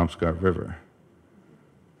in the Penobscot River.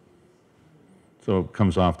 So it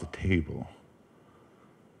comes off the table.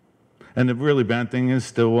 And the really bad thing is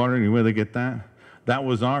Stillwater, you know where they get that? That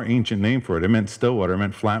was our ancient name for it. It meant Stillwater, it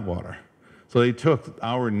meant flat water. So they took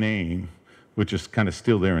our name, which is kind of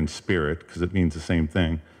still there in spirit because it means the same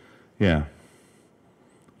thing. Yeah,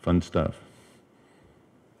 fun stuff.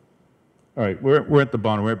 All right, we're at the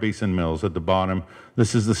bottom. We're at Basin Mills at the bottom.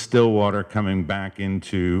 This is the Stillwater coming back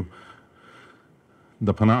into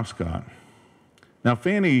the Penobscot. Now,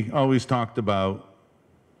 Fanny always talked about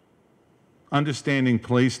understanding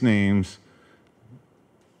place names.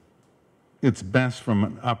 It's best from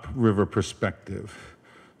an upriver perspective.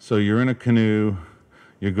 So you're in a canoe,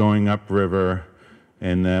 you're going upriver,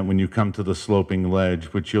 and then when you come to the sloping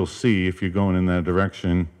ledge, which you'll see if you're going in that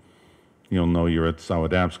direction, you'll know you're at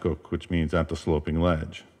Sawadabskook, which means at the sloping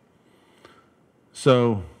ledge.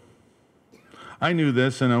 So I knew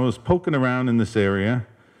this, and I was poking around in this area,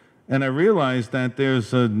 and I realized that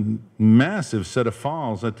there's a massive set of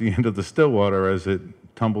falls at the end of the Stillwater as it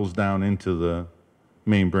tumbles down into the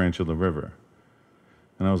main branch of the river.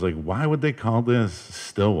 And I was like, why would they call this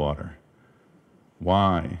Stillwater?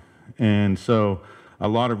 Why? And so a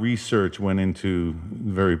lot of research went into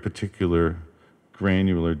very particular,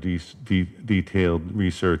 granular, detailed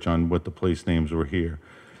research on what the place names were here.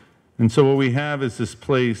 And so what we have is this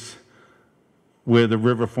place where the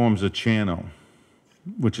river forms a channel,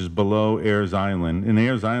 which is below Ayers Island. And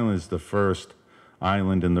Ayers Island is the first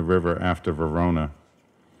island in the river after Verona.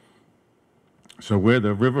 So where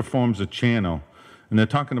the river forms a channel, and they're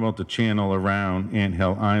talking about the channel around Ant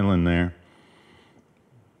Hill Island there.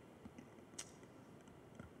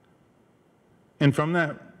 And from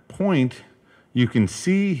that point, you can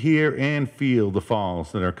see, hear, and feel the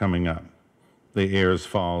falls that are coming up. The Ayers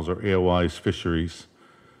Falls or Alewife Fisheries.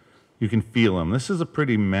 You can feel them. This is a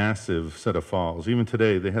pretty massive set of falls. Even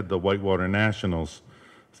today, they had the Whitewater Nationals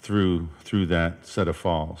through that set of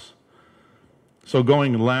falls. So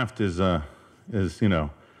going left is where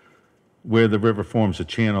the river forms a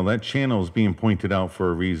channel. That channel is being pointed out for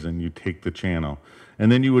a reason. You take the channel.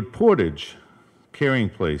 And then you would portage, carrying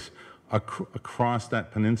place, across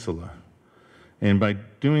that peninsula. And by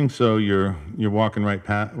doing so, you're walking right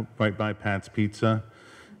by Pat's Pizza,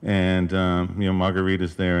 and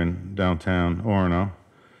Margarita's there in downtown Orono,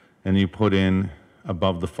 and you put in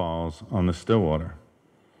above the falls on the Stillwater.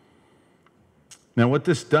 Now, what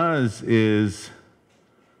this does is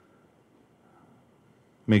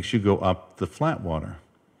makes you go up the flat water.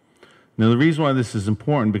 Now, the reason why this is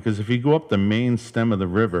important, because if you go up the main stem of the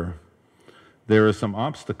river, there are some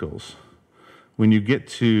obstacles. When you get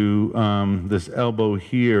to this elbow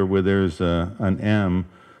here where there's an M,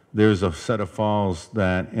 there's a set of falls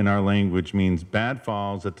that in our language means bad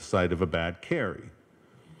falls at the site of a bad carry.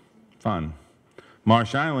 Fun.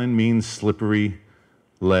 Marsh Island means slippery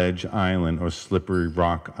ledge island or slippery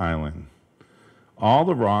rock island. All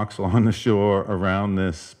the rocks along the shore around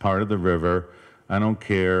this part of the river, I don't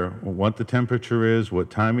care what the temperature is,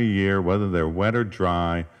 what time of year, whether they're wet or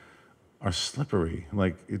dry, are slippery,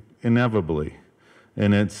 inevitably.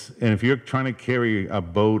 And if you're trying to carry a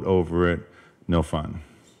boat over it, no fun.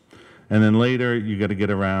 And then later, you got to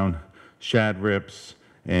get around shad rips,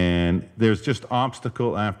 and there's just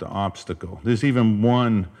obstacle after obstacle. There's even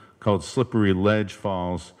one called Slippery Ledge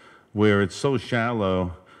Falls, where it's so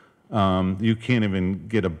shallow, you can't even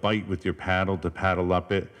get a bite with your paddle to paddle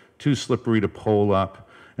up it, too slippery to pole up.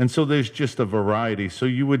 And so there's just a variety. So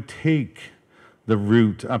you would take the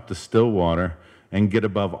route up to Stillwater and get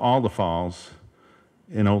above all the falls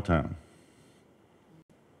in Old Town.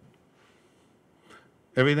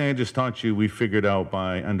 Everything I just taught you, we figured out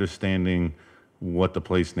by understanding what the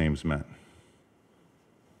place names meant.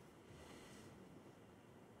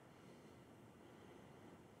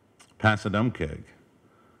 Passadumkeag,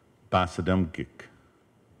 Bassadumkik,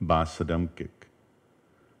 Bassadumkik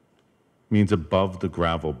means above the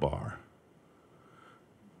gravel bar.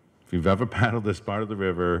 If you've ever paddled this part of the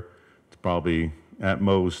river, it's probably at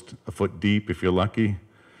most a foot deep if you're lucky.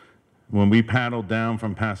 When we paddled down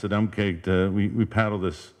from Passadumkeag, we paddled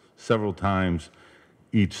this several times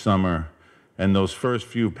each summer, and those first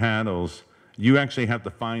few paddles, you actually have to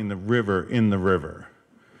find the river in the river,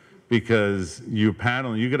 because you're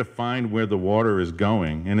paddling, you got to find where the water is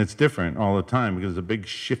going, and it's different all the time because it's a big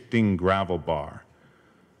shifting gravel bar.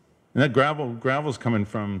 And that gravel's coming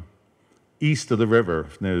from east of the river.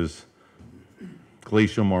 There's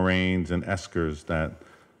glacial moraines and eskers that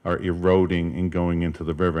are eroding and going into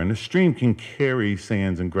the river. And the stream can carry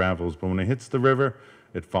sands and gravels, but when it hits the river,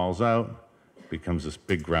 it falls out, becomes this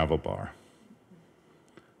big gravel bar.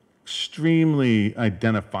 Extremely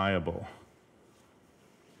identifiable.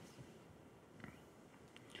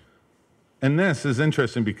 And this is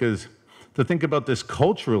interesting because to think about this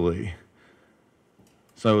culturally,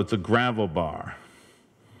 so it's a gravel bar.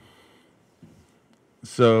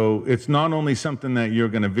 So it's not only something that you're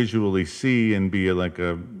going to visually see and be like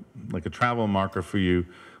a travel marker for you,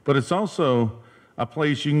 but it's also a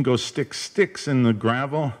place you can go stick sticks in the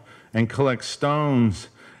gravel and collect stones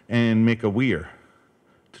and make a weir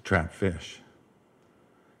to trap fish.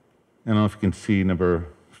 I don't know if you can see number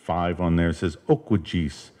 5 on there. It says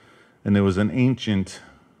Okwajis, and there was an ancient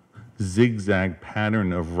zigzag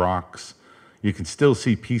pattern of rocks. You can still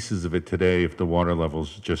see pieces of it today if the water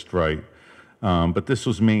level's just right. But this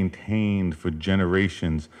was maintained for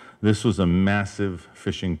generations. This was a massive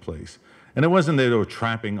fishing place. And it wasn't that they were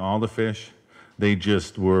trapping all the fish. They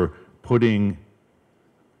just were putting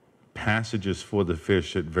passages for the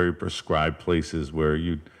fish at very prescribed places where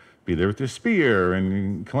you'd be there with your spear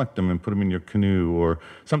and you collect them and put them in your canoe. Or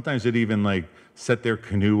sometimes they'd even set their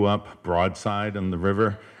canoe up broadside on the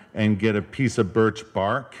river and get a piece of birch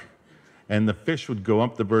bark. And the fish would go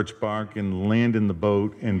up the birch bark and land in the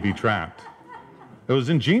boat and be trapped. It was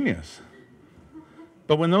ingenious.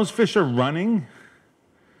 But when those fish are running,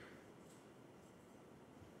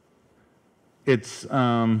 it's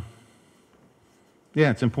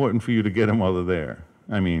important for you to get them while they're there.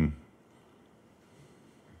 I mean,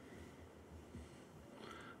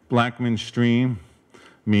 Blackman Stream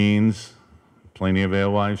means plenty of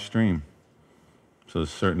alewives stream. So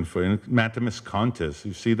certain for Matamiscontis,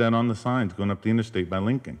 you see that on the signs going up the interstate by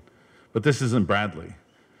Lincoln. But this isn't Bradley.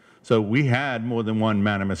 So we had more than one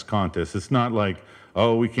Matamiscontis. It's not like,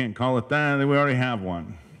 oh, we can't call it that, we already have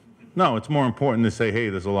one. No, it's more important to say, hey,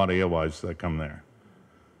 there's a lot of alewives that come there.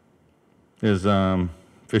 There's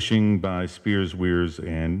fishing by spears, weirs,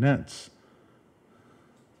 and nets.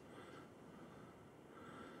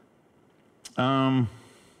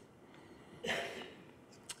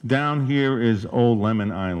 Down here is Old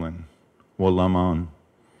Lemon Island, or Lemon,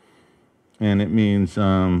 and it means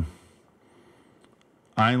island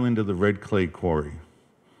of the red clay quarry.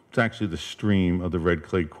 It's actually the stream of the red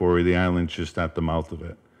clay quarry. The island's just at the mouth of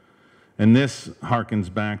it. And this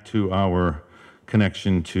harkens back to our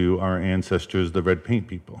connection to our ancestors, the red paint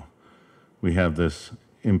people. We have this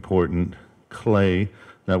important clay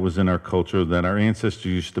that was in our culture that our ancestors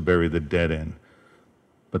used to bury the dead in.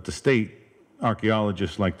 But the state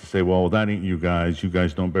archaeologists like to say, well, that ain't you guys. You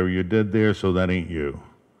guys don't bury your dead there, so that ain't you.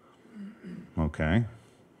 Okay?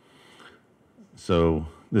 So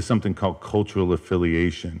there's something called cultural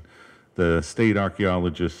affiliation. The state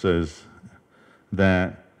archaeologist says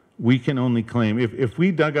that we can only claim, if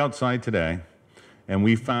we dug outside today and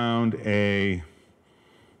we found a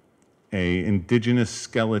indigenous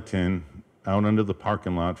skeleton out under the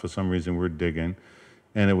parking lot, for some reason we're digging,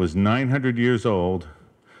 and it was 900 years old,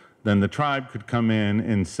 then the tribe could come in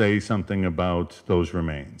and say something about those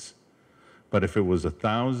remains. But if it was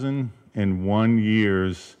 1,001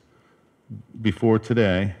 years before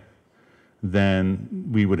today, then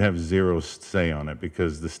we would have zero say on it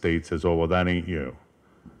because the state says, oh, well, that ain't you.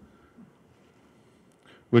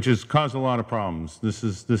 Which has caused a lot of problems. This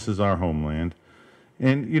is our homeland.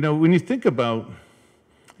 And, you know, when you think about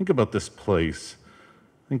this place,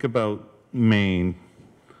 think about Maine.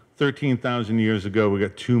 13,000 years ago, we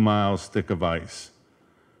got 2 miles thick of ice.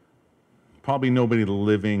 Probably nobody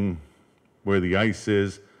living where the ice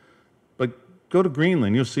is, but go to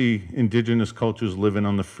Greenland, you'll see indigenous cultures living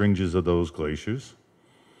on the fringes of those glaciers.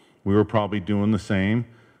 We were probably doing the same.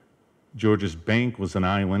 George's Bank was an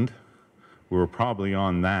island. We were probably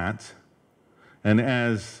on that. And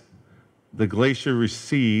as the glacier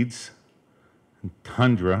recedes,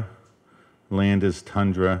 tundra, land is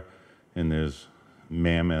tundra, and there's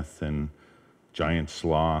mammoth and giant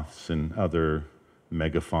sloths and other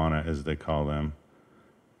megafauna, as they call them.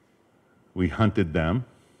 We hunted them,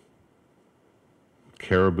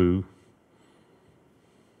 caribou.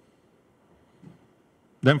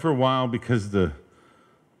 Then for a while, because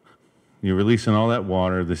you're releasing all that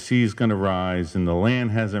water, the sea's going to rise, and the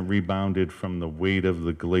land hasn't rebounded from the weight of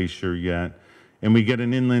the glacier yet, and we get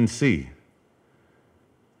an inland sea.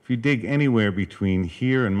 If you dig anywhere between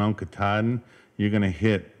here and Mount Katahdin, you're going to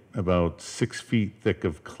hit about 6 feet thick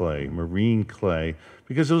of clay, marine clay,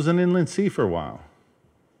 because it was an inland sea for a while.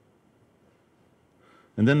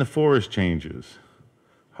 And then the forest changes,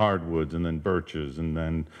 hardwoods and then birches and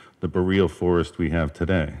then the boreal forest we have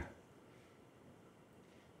today.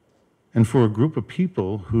 And for a group of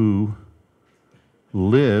people who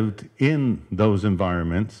lived in those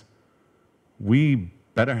environments, we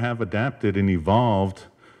better have adapted and evolved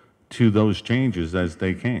to those changes as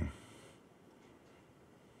they came.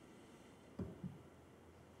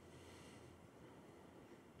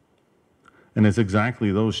 And it's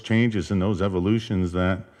exactly those changes and those evolutions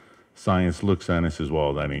that science looks at and says,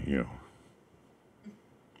 well, that ain't you.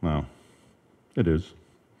 Well, it is.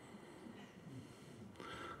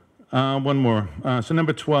 One more. So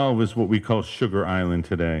number 12 is what we call Sugar Island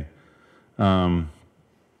today. And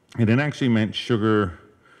it actually meant sugar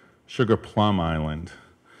plum island.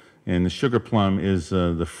 And the sugar plum is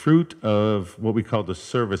the fruit of what we call the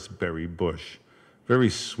serviceberry bush. Very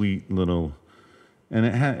sweet little, and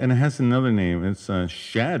it has another name. It's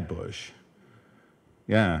shad bush.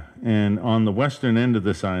 Yeah, and on the western end of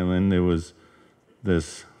this island, there was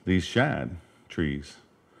these shad trees,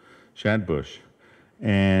 shad bush.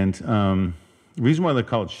 And the reason why they're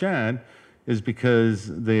called shad is because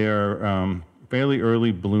they are fairly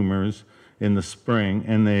early bloomers in the spring,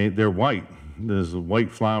 and they're white. There's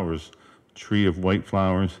white flowers, tree of white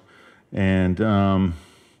flowers, and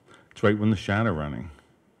it's right when the shad are running.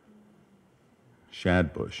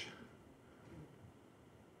 Shad bush.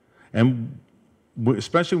 And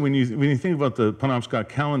especially when you think about the Penobscot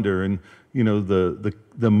calendar, and you know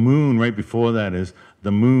the moon right before that is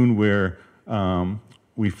the moon where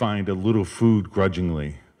we find a little food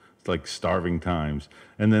grudgingly. It's like starving times.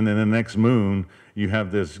 And then in the next moon, you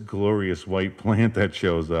have this glorious white plant that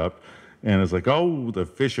shows up, and it's like, oh, the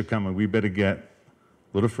fish are coming. We better get a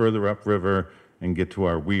little further upriver and get to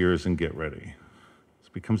our weirs and get ready.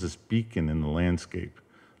 It becomes this beacon in the landscape,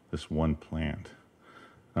 this one plant.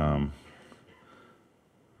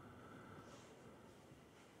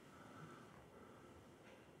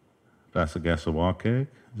 Bassagasawake, is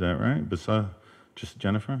that right? Just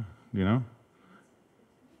Jennifer, you know?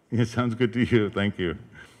 It sounds good to you, thank you.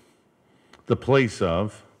 The place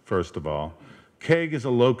of, first of all. Keg is a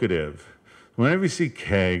locative. Whenever you see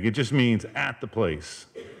keg, it just means at the place,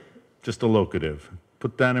 just a locative.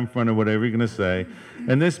 Put that in front of whatever you're going to say.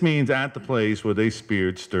 And this means at the place where they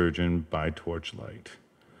speared sturgeon by torchlight.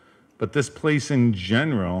 But this place in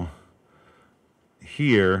general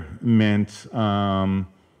here meant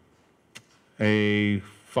a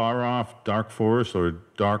far-off dark forest or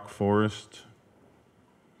dark forest.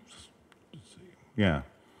 Yeah.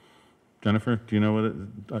 Jennifer, do you know what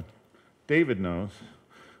it? David knows.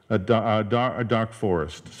 A dark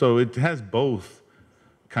forest. So it has both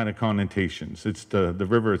kind of connotations. It's the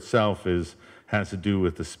river itself has to do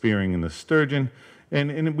with the spearing and the sturgeon.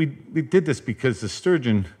 And we did this because the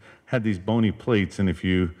sturgeon had these bony plates, and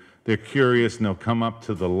they're curious and they'll come up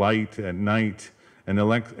to the light at night and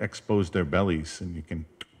they'll expose their bellies, and you can,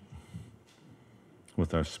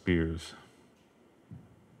 with our spears.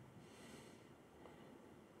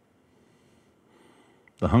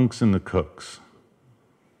 The hunks and the cooks.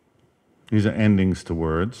 These are endings to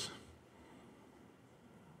words.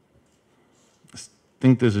 I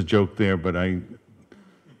think there's a joke there, but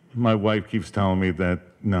my wife keeps telling me that,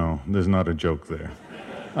 no, there's not a joke there.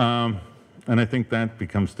 And I think that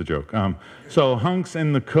becomes the joke. So hunks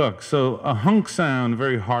and the cooks. So a hunk sound, a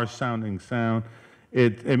very harsh sounding sound,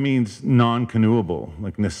 it means non-canoeable,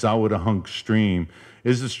 like Nesawatahunk Stream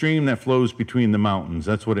is the stream that flows between the mountains.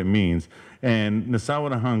 That's what it means. And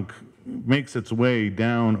Nesawatahunk makes its way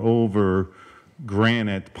down over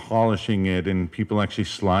granite, polishing it, and people actually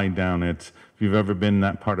slide down it. If you've ever been in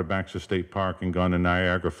that part of Baxter State Park and gone to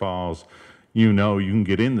Niagara Falls, you know you can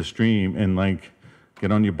get in the stream and like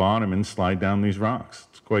get on your bottom and slide down these rocks.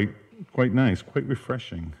 It's quite nice, quite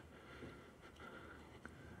refreshing.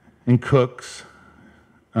 And cooks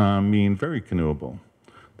mean very canoeable.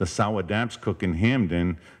 The Sourdaps in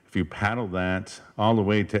Hamden, if you paddle that all the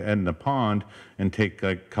way to Edna Pond and take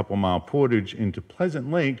a couple mile portage into Pleasant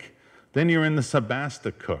Lake, then you're in the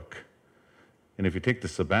Sebasticook. And if you take the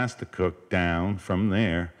Sebasticook down from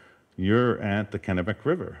there, you're at the Kennebec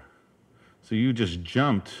River. So you just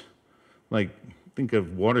jumped, like, think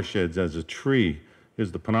of watersheds as a tree.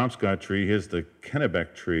 Here's the Penobscot tree, here's the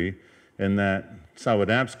Kennebec tree, and that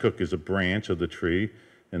Sourdaps is a branch of the tree,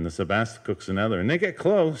 and the Sebasticook's another. And they get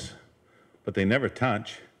close, but they never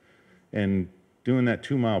touch. And doing that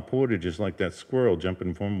 2 mile portage is like that squirrel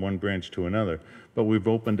jumping from one branch to another. But we've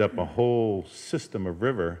opened up a whole system of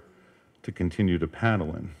river to continue to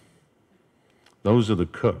paddle in. Those are the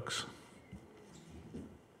cooks.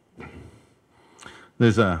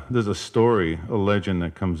 There's a story, a legend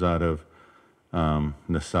that comes out of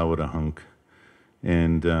Nesawatahunk.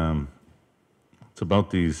 And it's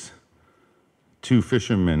about these two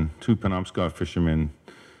Penobscot fishermen.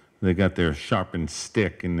 They got their sharpened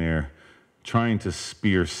stick and they're trying to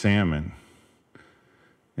spear salmon.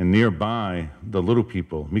 And nearby, the little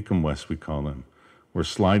people, Mi'kmaq we call them, were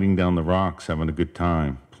sliding down the rocks, having a good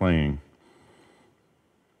time, playing.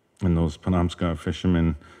 And those Penobscot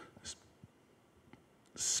fishermen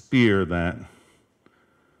spear that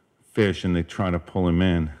fish and they try to pull him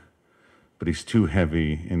in, but he's too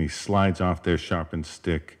heavy and he slides off their sharpened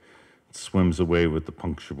stick, swims away with the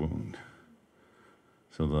puncture wound.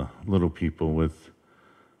 So the little people with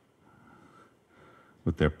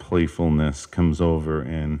their playfulness comes over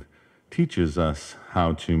and teaches us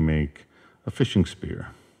how to make a fishing spear.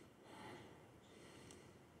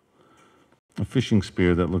 A fishing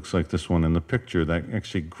spear that looks like this one in the picture that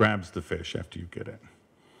actually grabs the fish after you get it.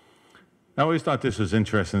 I always thought this was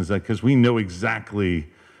interesting, because we know exactly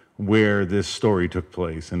where this story took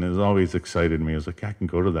place, and it always excited me. I was like, I can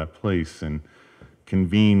go to that place and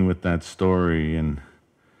convene with that story, and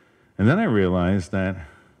then I realized that,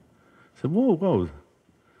 I said, whoa,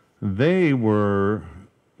 they were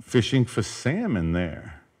fishing for salmon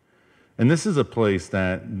there. And this is a place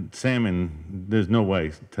that salmon, there's no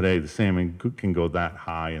way today the salmon can go that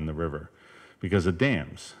high in the river because of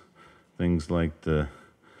dams. Things like I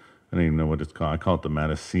don't even know what it's called. I call it the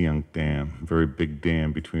Mattaseunk Dam, a very big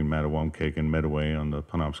dam between Mattawamkeag and Medaway on the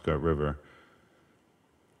Penobscot River.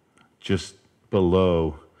 Just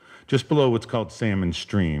below what's called Salmon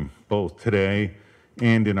Stream, both today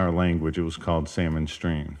and in our language, it was called Salmon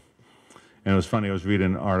Stream. And it was funny, I was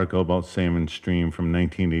reading an article about Salmon Stream from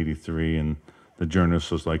 1983, and the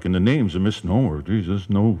journalist was like, and the name's a misnomer. Geez, there's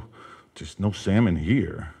no salmon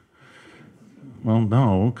here. Well,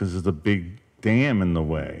 no, because there's a big dam in the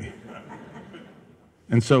way.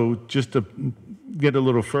 And so just to get a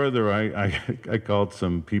little further, I called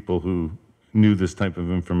some people who knew this type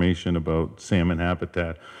of information about salmon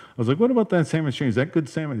habitat. I was like, what about that salmon stream? Is that good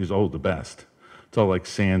salmon? He's, the best. It's all like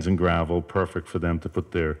sands and gravel, perfect for them to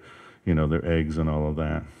put their eggs and all of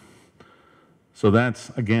that. So that's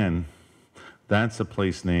a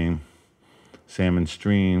place name, Salmon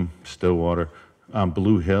Stream, Stillwater.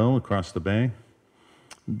 Blue Hill across the bay.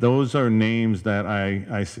 Those are names that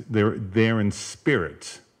they're in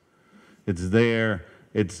spirit. It's there.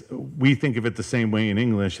 We think of it the same way in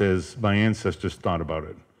English as my ancestors thought about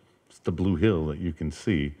it. It's the Blue Hill that you can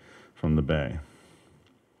see from the bay.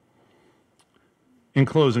 In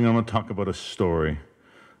closing, I'm going to talk about a story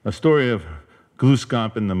of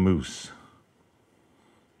Glooskap and the moose.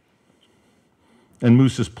 And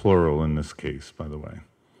moose is plural in this case, by the way.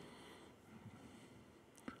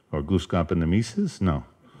 Or Glooskap and the Mises? No.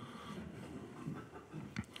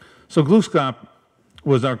 So Glooskap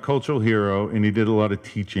was our cultural hero, and he did a lot of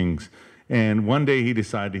teachings. And one day he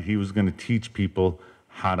decided he was going to teach people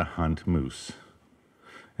how to hunt moose.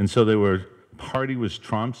 And so party was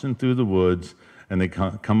tromping through the woods, and they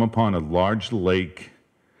come upon a large lake,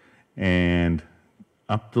 and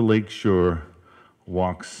up the lake shore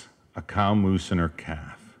walks a cow moose and her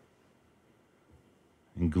calf.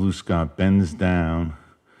 And Glooskap bends down,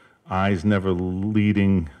 eyes never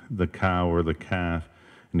leading the cow or the calf,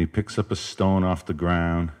 and he picks up a stone off the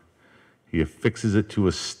ground. He affixes it to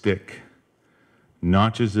a stick,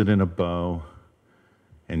 notches it in a bow,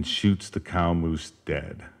 and shoots the cow moose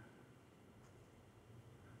dead.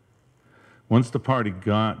 Once the party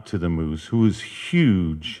got to the moose, who was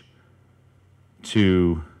huge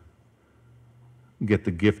to get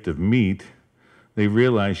the gift of meat, they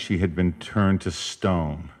realized she had been turned to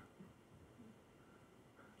stone,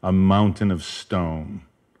 a mountain of stone.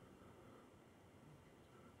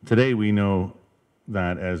 Today we know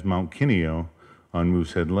that as Mount Kineo on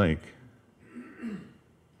Moosehead Lake.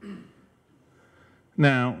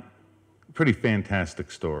 Now, pretty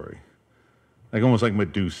fantastic story. Almost like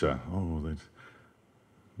Medusa. Oh,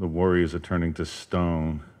 the warriors are turning to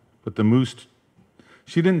stone. But the moose,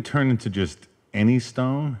 she didn't turn into just any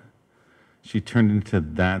stone. She turned into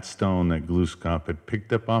that stone that Glooskap had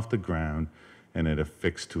picked up off the ground and had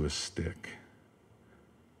affixed to a stick.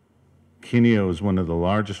 Kineo is one of the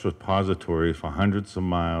largest repositories for hundreds of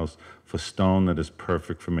miles for stone that is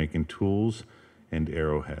perfect for making tools and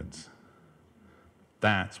arrowheads.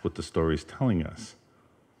 That's what the story is telling us.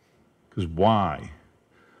 Because why?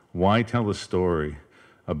 Why tell a story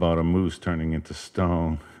about a moose turning into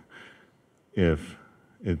stone if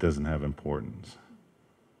it doesn't have importance?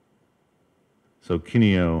 So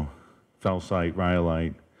Kineo, felsite,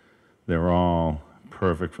 rhyolite, they're all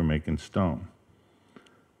perfect for making stone.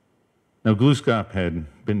 Now, Glooskap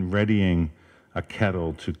had been readying a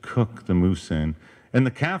kettle to cook the moose in, and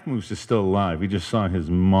the calf moose is still alive. He just saw his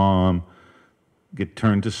mom get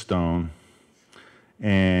turned to stone,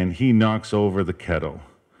 and he knocks over the kettle,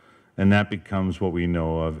 and that becomes what we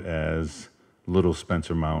know of as Little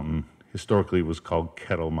Spencer Mountain. Historically, it was called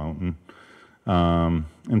Kettle Mountain.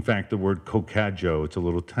 In fact, the word Kokadjo, it's a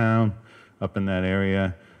little town up in that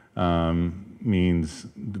area, means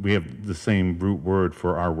we have the same root word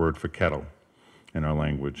for our word for kettle in our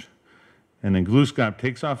language. And then Glooskap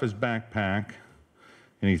takes off his backpack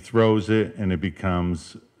and he throws it, and it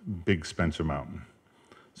becomes Big Spencer Mountain.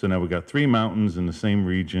 So now we've got 3 mountains in the same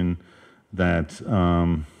region that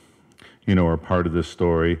are part of this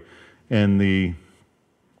story. And the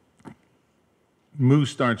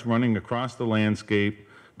moose starts running across the landscape,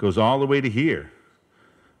 goes all the way to here,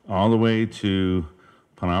 all the way to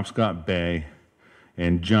Penobscot Bay,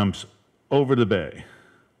 and jumps over the bay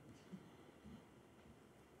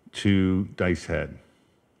to Dice Head.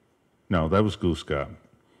 No, that was Glooskap.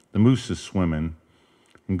 The moose is swimming,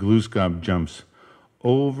 and Glooskap jumps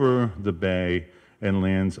over the bay and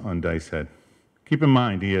lands on Dice Head. Keep in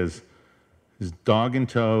mind, he has his dog in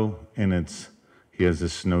tow, and he has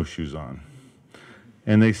his snowshoes on.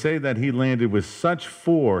 And they say that he landed with such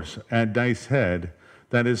force at Dice Head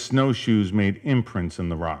that his snowshoes made imprints in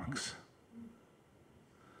the rocks.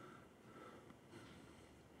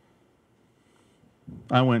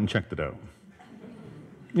 I went and checked it out.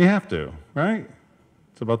 You have to, right?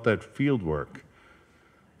 It's about that field work.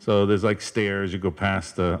 So there's stairs, you go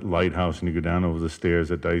past the lighthouse and you go down over the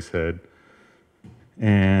stairs at Dice Head.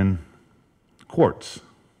 And quartz.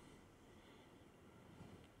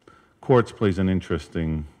 Quartz plays an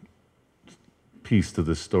interesting piece to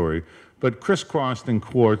this story. But crisscrossed in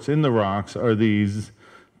quartz in the rocks are these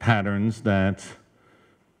patterns that,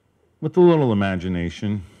 with a little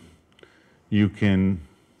imagination, you can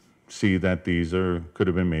see that these could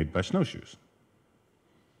have been made by snowshoes.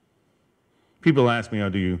 People ask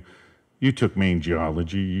me, you took Maine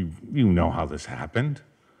geology, you know how this happened.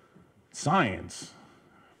 Science,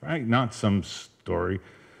 right? Not some story.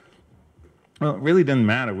 Well, it really didn't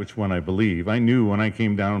matter which one I believe. I knew when I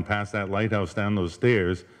came down past that lighthouse, down those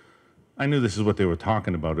stairs, I knew this is what they were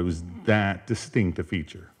talking about. It was that distinct a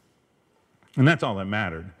feature. And that's all that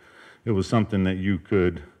mattered. It was something that you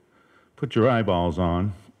could put your eyeballs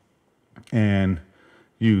on and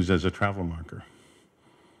use as a travel marker.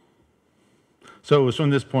 So it was from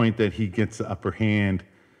this point that he gets the upper hand,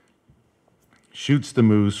 shoots the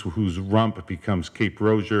moose, whose rump becomes Cape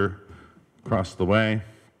Rozier across the way.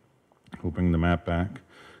 We'll bring the map back.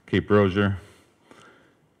 Cape Rozier.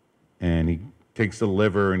 And he takes the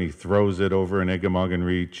liver and he throws it over an Eggemogan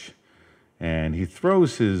Reach. And he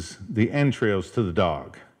throws the entrails to the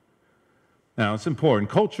dog. Now, it's important.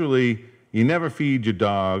 Culturally, you never feed your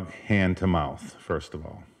dog hand to mouth, first of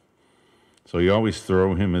all. So you always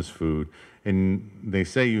throw him his food. And they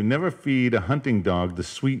say you never feed a hunting dog the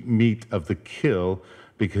sweet meat of the kill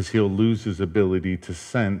because he'll lose his ability to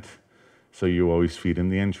scent. So you always feed him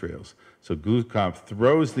the entrails. So Glukop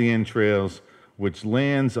throws the entrails, which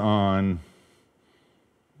lands on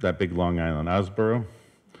that big Long Island, Osborough,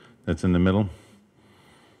 that's in the middle.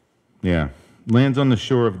 Yeah, lands on the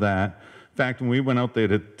shore of that. In fact, when we went out there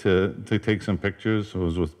to take some pictures, it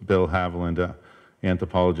was with Bill Haviland, an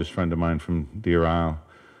anthropologist friend of mine from Deer Isle.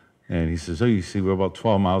 And he says, oh, you see, we're about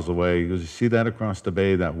 12 miles away. He goes, you see that across the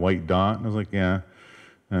bay, that white dot? And I was like, yeah.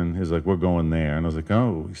 And he's like, we're going there. And I was like,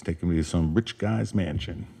 oh, he's taking me to some rich guy's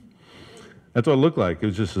mansion. That's what it looked like. It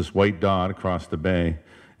was just this white dot across the bay.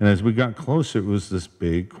 And as we got closer, it was this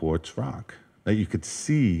big quartz rock that you could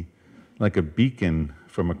see like a beacon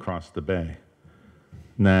from across the bay.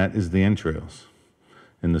 And that is the entrails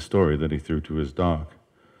in the story that he threw to his dog.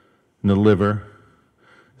 And the liver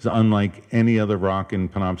is unlike any other rock in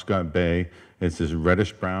Penobscot Bay. It's this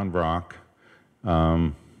reddish-brown rock,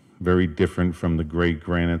 very different from the gray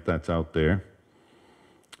granite that's out there.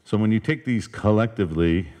 So when you take these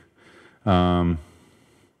collectively,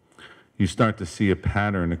 you start to see a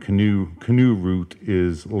pattern. A canoe route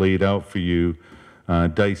is laid out for you.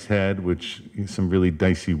 Dice Head, which is some really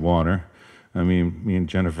dicey water. I mean, me and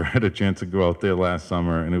Jennifer had a chance to go out there last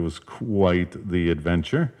summer, and it was quite the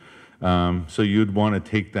adventure. So you'd want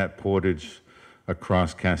to take that portage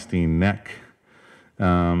across Castine Neck.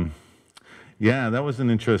 Yeah, that was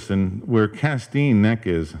an interesting, where Castine Neck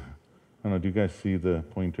is, I don't know, do you guys see the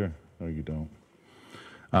pointer? No, you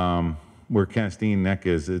don't. Where Castine Neck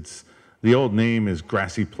is, the old name is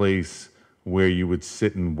Grassy Place, where you would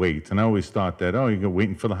sit and wait. And I always thought that, oh, you're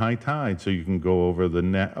waiting for the high tide so you can go over the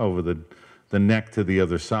neck to the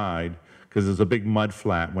other side, because there's a big mud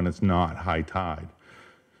flat when it's not high tide.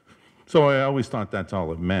 So I always thought that's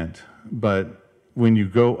all it meant. But when you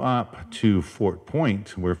go up to Fort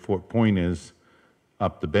Point, where Fort Point is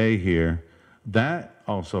up the bay here, that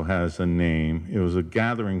also has a name. It was a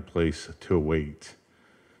gathering place to wait.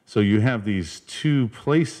 So you have these two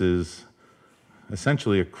places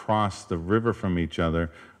essentially across the river from each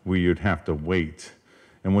other where you'd have to wait.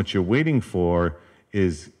 And what you're waiting for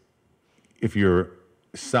is, if you're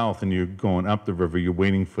south and you're going up the river, you're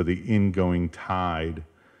waiting for the ingoing tide.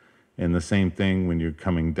 And the same thing when you're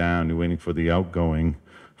coming down, you're waiting for the outgoing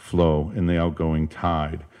flow and the outgoing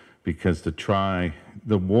tide. Because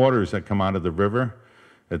the waters that come out of the river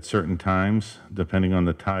at certain times, depending on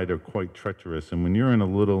the tide, are quite treacherous. And when you're in a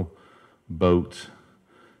little boat,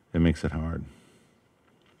 it makes it hard.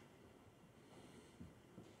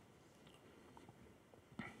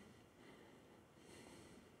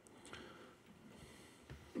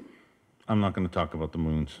 I'm not going to talk about the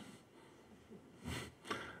moons.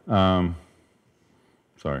 Sorry.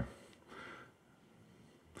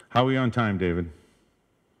 How are we on time, David?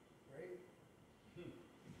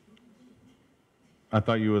 I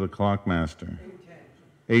thought you were the clock master.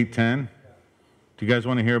 8:10. 8:10? Do you guys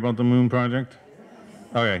want to hear about the Moon Project?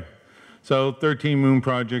 Okay. So 13 Moon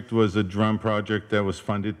Project was a drum project that was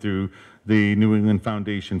funded through the New England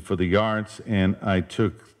Foundation for the Arts, and I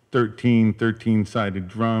took 13-sided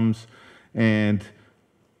drums, and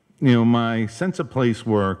my sense of place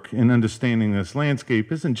work and understanding this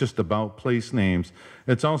landscape isn't just about place names.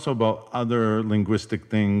 It's also about other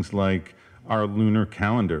linguistic things like our lunar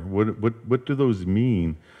calendar. What do those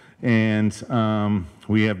mean? And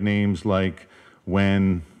we have names like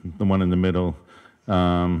when, the one in the middle,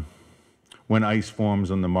 when ice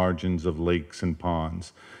forms on the margins of lakes and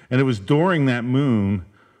ponds. And it was during that moon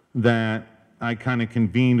that I kind of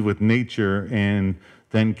convened with nature and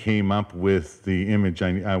then came up with the image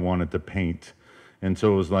I wanted to paint. And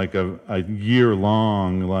so it was like a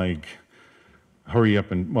year-long, like, hurry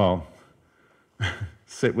up and, well,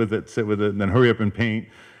 sit with it, and then hurry up and paint.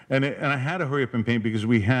 And I had to hurry up and paint because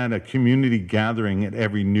we had a community gathering at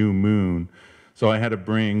every new moon. So I had to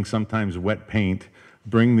bring, sometimes wet paint,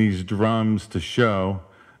 bring these drums to show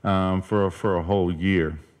for a whole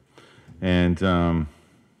year. And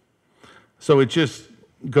so it just,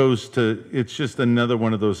 goes to, it's just another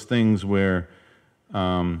one of those things where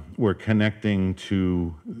we're connecting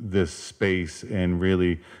to this space and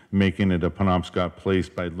really making it a Penobscot place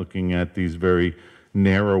by looking at these very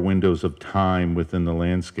narrow windows of time within the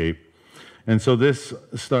landscape. And so this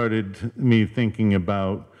started me thinking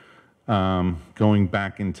about going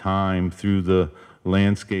back in time through the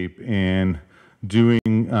landscape and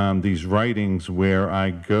doing these writings where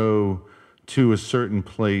I go to a certain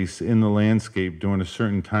place in the landscape during a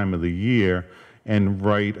certain time of the year and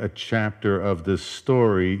write a chapter of this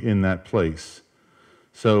story in that place.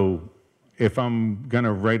 So if I'm going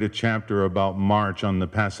to write a chapter about March on the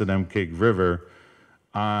Passademkig River,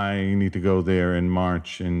 I need to go there in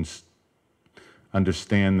March and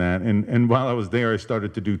understand that. And while I was there, I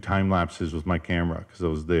started to do time lapses with my camera because I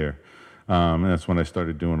was there. And that's when I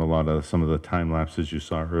started doing a lot of some of the time lapses you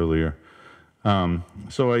saw earlier.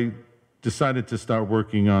 So I decided to start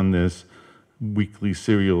working on this weekly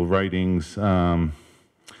serial writings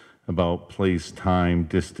about place, time,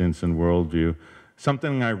 distance, and worldview.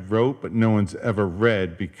 Something I wrote but no one's ever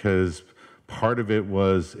read because part of it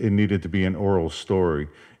was it needed to be an oral story.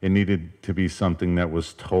 It needed to be something that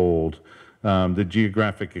was told. The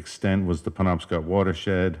geographic extent was the Penobscot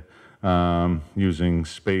watershed, using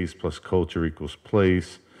space plus culture equals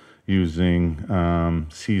place, using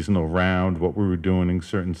seasonal round, what we were doing in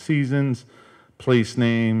certain seasons, place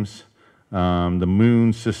names, the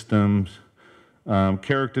moon systems.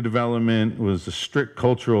 Character development was a strict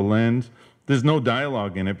cultural lens. There's no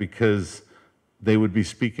dialogue in it because they would be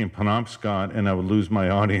speaking Penobscot and I would lose my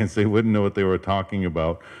audience. They wouldn't know what they were talking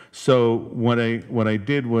about. So what I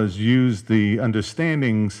did was use the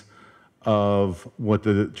understandings of what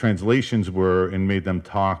the translations were and made them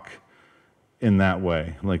talk in that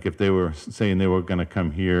way. Like if they were saying they were going to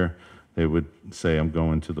come here, they would say, I'm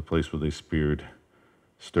going to the place where they speared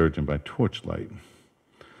sturgeon by torchlight.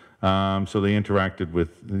 So they interacted with,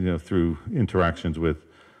 through interactions with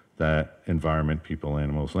that environment, people,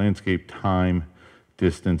 animals, landscape, time,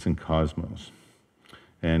 distance, and cosmos.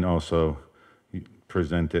 And also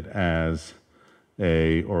present it as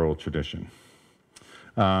a oral tradition.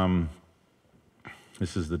 This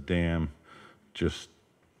is the dam just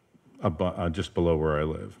below where I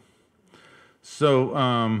live.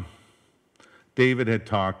 So David had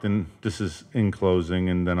talked, and this is in closing,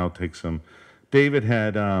 and then I'll take some. David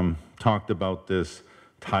had talked about this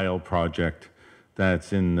tile project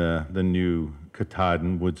that's in the new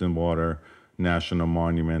Katahdin Woods and Water National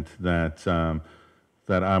Monument that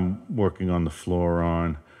I'm working on the floor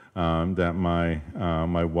on, that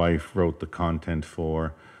my wife wrote the content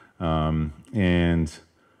for, and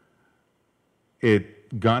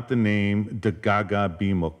it got the name Dagaga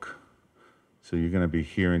Bimuk. So you're going to be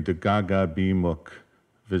hearing Dagaga Bimuk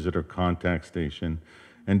Visitor Contact Station.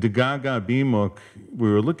 And Dagaga Bimuk,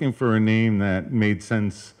 we were looking for a name that made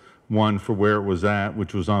sense, one, for where it was at,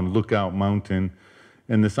 which was on Lookout Mountain.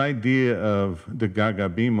 And this idea of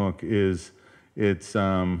Dagaga Bimuk is it's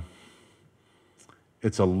a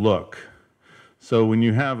look. So when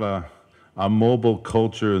you have a mobile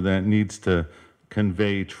culture that needs to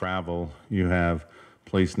convey travel, you have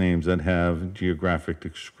place names that have geographic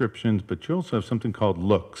descriptions, but you also have something called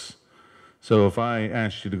looks. So if I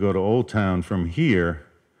asked you to go to Old Town from here,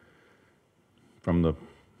 from the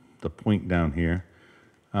point down here,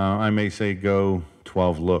 I may say go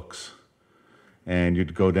 12 looks. And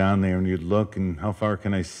you'd go down there and you'd look and how far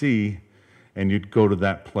can I see? And you'd go to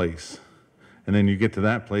that place. And then you get to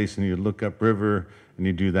that place and you look upriver and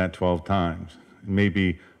you do that 12 times.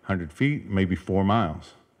 Maybe 100 feet, maybe 4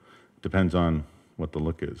 miles. Depends on what the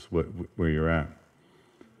look is, where you're at.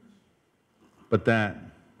 But that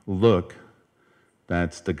look,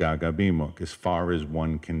 that's the Dagaga Bimuk, as far as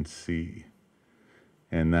one can see.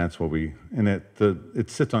 And that's what it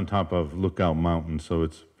sits on top of Lookout Mountain, so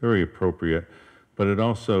it's very appropriate. But it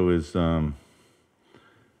also is, yeah.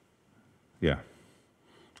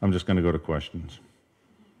 I'm just going to go to questions.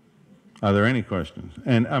 Are there any questions?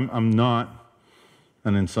 And I'm not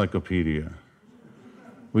an encyclopedia.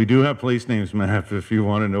 We do have place names map if you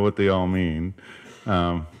want to know what they all mean.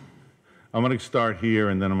 I'm going to start here,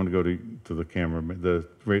 and then I'm going to go to the camera,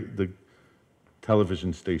 the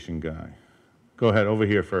television station guy. Go ahead, over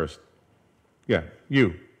here first. Yeah,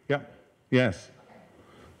 you. Yeah, yes.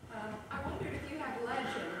 I wondered if you had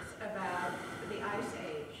legends about the Ice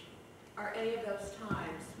Age, or any of those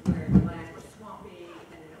times where the land was swampy and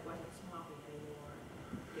then it wasn't swampy anymore.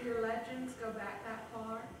 Do your legends go back that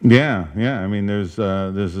far? Yeah. I mean, there's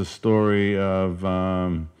a story of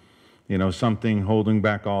something holding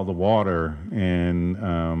back all the water,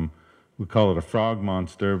 and we call it a frog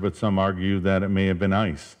monster, but some argue that it may have been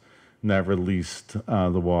ice. that released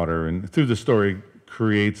the water, and through the story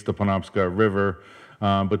creates the Penobscot River.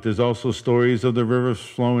 But there's also stories of the rivers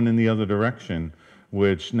flowing in the other direction,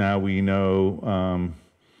 which now we know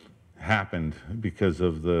happened because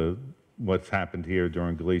of what's happened here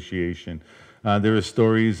during glaciation. There are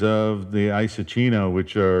stories of the Isocino,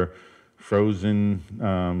 which are frozen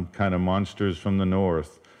kind of monsters from the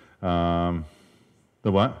north. The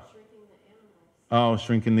what? Shrinking the animals. Oh,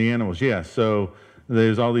 shrinking the animals, yeah. So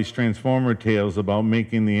there's all these transformer tales about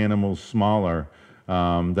making the animals smaller.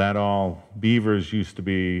 Beavers used to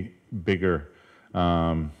be bigger.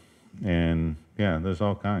 And yeah, there's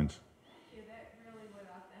all kinds. Yeah, that really would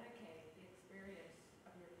authenticate the experience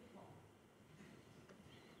of your people.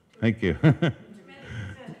 Thank you.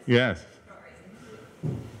 Yes.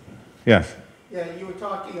 Yes. Yeah, you were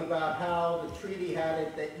talking about how the treaty had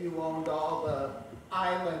it that you owned all the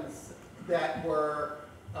islands that were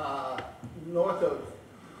north of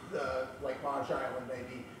like Marsh Island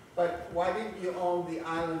maybe, but why didn't you own the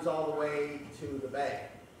islands all the way to the bay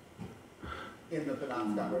in the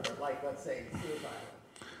Penobscot River, like let's say Sears Island?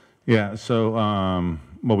 Yeah, so,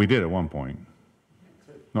 well, we did at one point.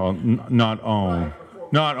 No, not own.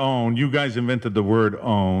 Not own. You guys invented the word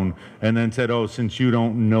own and then said, oh, since you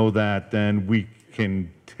don't know that, then we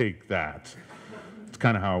can take that. It's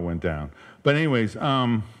kind of how it went down. But anyways,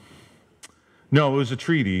 no, it was a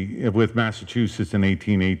treaty with Massachusetts in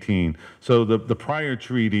 1818. So the prior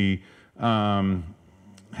treaty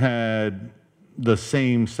had the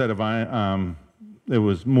same set of, there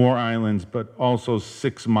was more islands, but also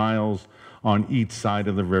 6 miles on each side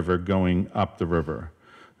of the river going up the river.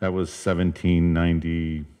 That was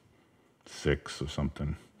 1796 or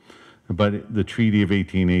something. But the Treaty of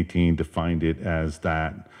 1818 defined it as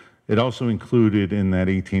that. It also included in that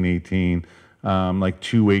 1818 like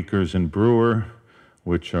 2 acres in Brewer,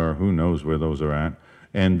 which are, who knows where those are at,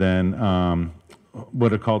 and then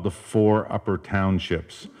what are called the 4 upper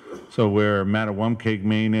townships. So where Mattawamkeag,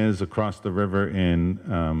 Maine is, across the river in,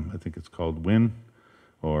 I think it's called Wynn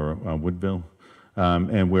or Woodville,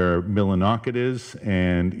 and where Millinocket is,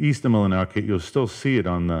 and east of Millinocket, you'll still see it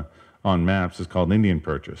on maps, it's called Indian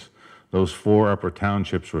Purchase. Those 4 upper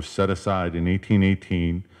townships were set aside in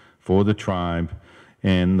 1818 for the tribe,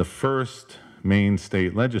 and the first Maine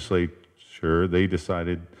state legislature, they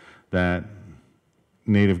decided that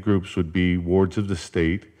Native groups would be wards of the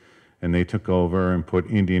state, and they took over and put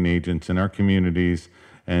Indian agents in our communities,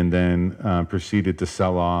 and then proceeded to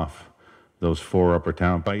sell off those 4 upper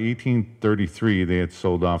towns. By 1833, they had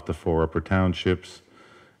sold off the 4 upper townships,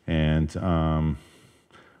 and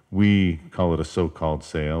we call it a so-called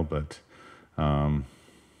sale, but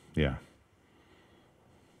yeah.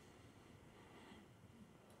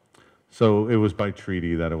 So it was by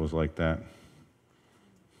treaty that it was like that.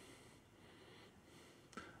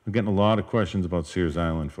 I'm getting a lot of questions about Sears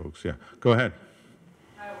Island, folks. Yeah, go ahead.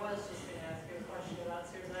 I was just going to ask you a question about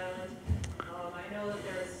Sears Island. I know that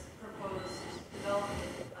there's proposed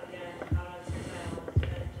development again out on Sears Island,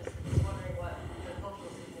 and just wondering what the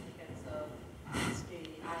cultural significance of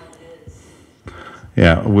Ski Island is.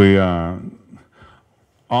 Yeah,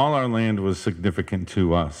 all our land was significant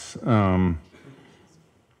to us.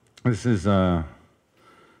 This is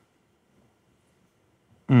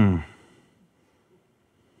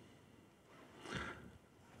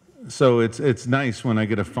So it's nice when I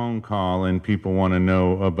get a phone call and people want to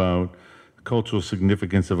know about cultural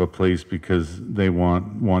significance of a place because they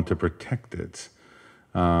want to protect it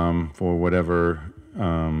for whatever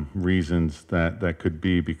reasons that could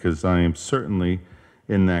be, because I am certainly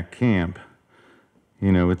in that camp.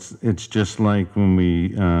 You know, it's just like when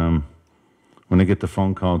when I get the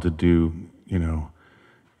phone call to do, you know,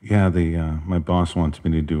 yeah, my boss wants me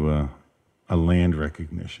to do a land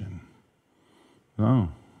recognition. Oh,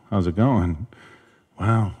 how's it going?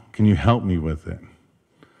 Wow, can you help me with it?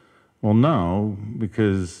 Well, no,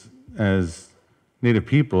 because as Native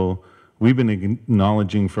people, we've been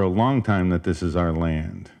acknowledging for a long time that this is our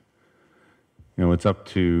land. You know, it's up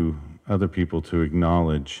to other people to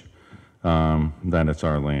acknowledge that it's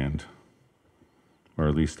our land, or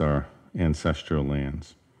at least our ancestral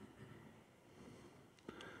lands.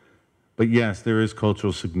 But yes, there is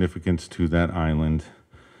cultural significance to that island.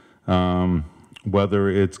 Whether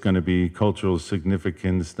it's going to be cultural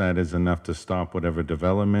significance that is enough to stop whatever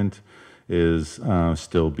development is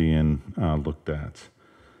still being looked at.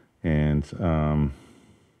 And,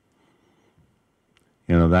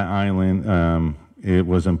 you know, that island, it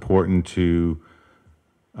was important to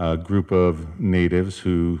a group of natives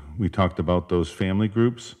who, we talked about those family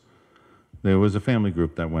groups. There was a family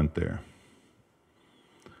group that went there.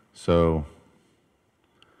 So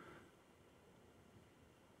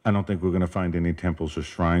I don't think we're going to find any temples or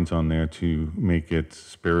shrines on there to make it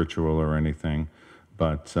spiritual or anything,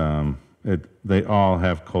 but they all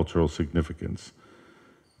have cultural significance.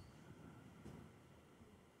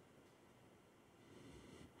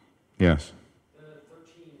 Yes? The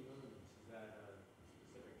 13 moons, is that a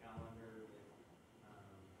specific calendar that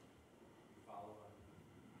you follow?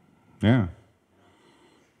 Yeah.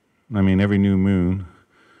 I mean, every new moon,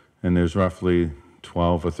 and there's roughly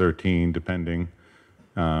 12 or 13, depending.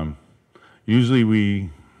 Usually we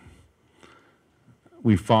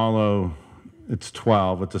follow, it's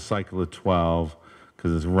 12, it's a cycle of 12,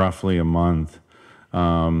 because it's roughly a month.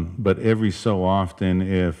 But every so often,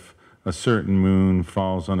 if a certain moon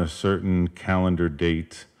falls on a certain calendar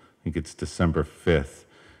date, I think it's December 5th.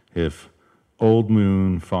 If old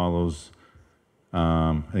moon follows,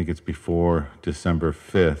 I think it's before December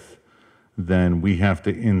 5th, then we have to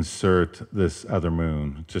insert this other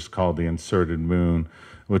moon, just called the inserted moon,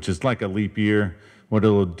 which is like a leap year. What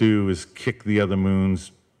it'll do is kick the other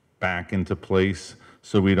moons back into place,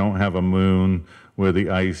 so we don't have a moon where the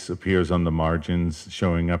ice appears on the margins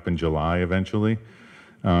showing up in July eventually.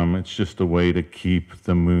 It's just a way to keep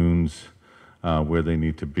the moons where they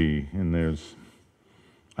need to be. And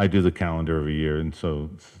I do the calendar every year, and so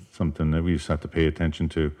it's something that we just have to pay attention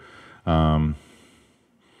to.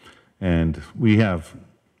 And we have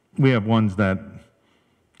ones that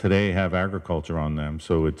today have agriculture on them,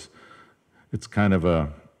 so it's kind of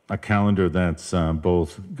a calendar that's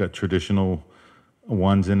both got traditional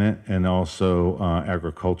ones in it and also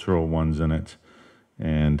agricultural ones in it.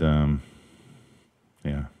 And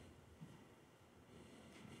yeah.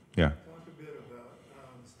 Talk a bit about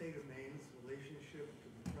the state of Maine's relationship to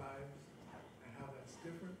the tribes and how that's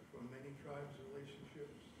different from many tribes'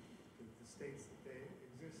 relationships to the states that they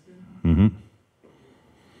exist in. Mm-hmm.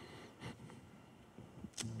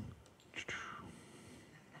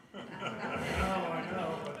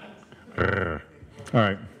 All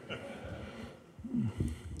right.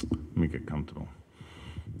 Let me get comfortable.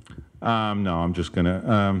 No, I'm just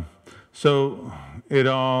gonna. So it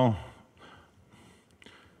all.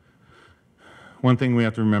 One thing we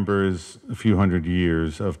have to remember is a few hundred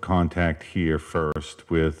years of contact here first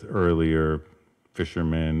with earlier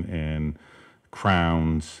fishermen and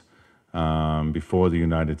crowns before the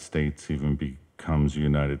United States even becomes the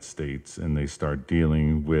United States, and they start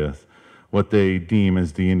dealing with what they deem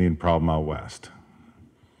as the Indian problem out west.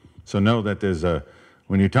 So know that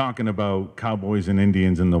when you're talking about cowboys and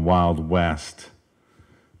Indians in the Wild West,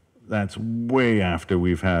 that's way after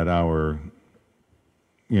we've had our,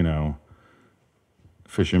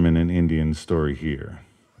 fishermen and Indian story here.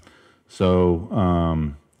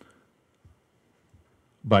 So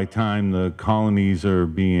by time the colonies are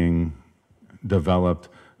being developed,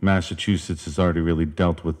 Massachusetts has already really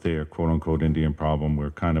dealt with their quote-unquote Indian problem.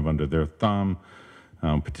 We're kind of under their thumb,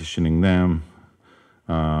 petitioning them,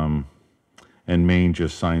 and Maine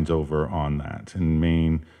just signs over on that. And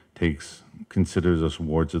Maine considers us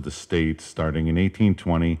wards of the state starting in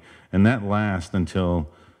 1820, and that lasts until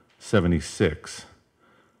 76.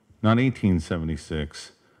 Not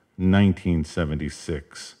 1876,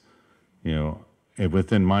 1976. And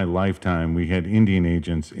within my lifetime, we had Indian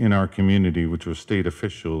agents in our community, which were state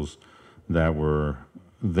officials that were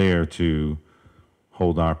there to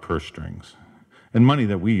hold our purse strings. And money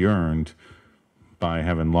that we earned by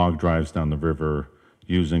having log drives down the river,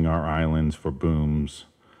 using our islands for booms,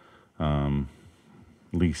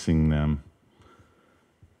 leasing them.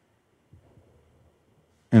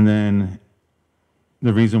 And then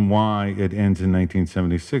the reason why it ends in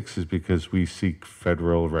 1976 is because we seek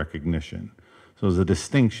federal recognition. So there's a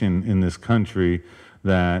distinction in this country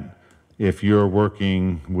that if you're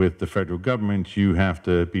working with the federal government, you have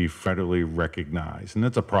to be federally recognized. And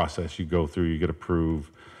that's a process you go through. You get to prove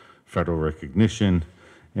federal recognition.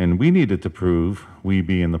 And we needed to prove, we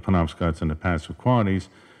being the Penobscots and the Passamaquoddies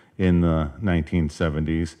in the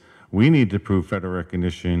 1970s, we needed to prove federal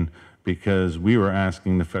recognition because we were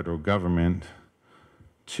asking the federal government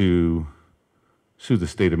to sue the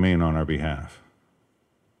state of Maine on our behalf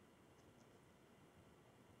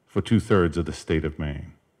for 2/3 of the state of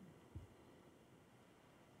Maine.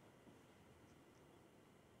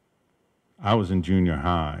 I was in junior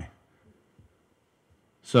high.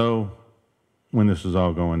 So when this was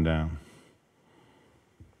all going down.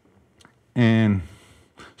 And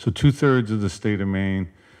so 2/3 of the state of Maine.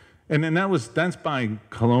 And then that's by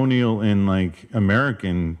colonial and like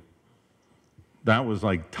American, that was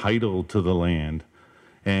like title to the land.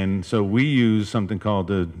 And so we use something called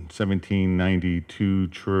the 1792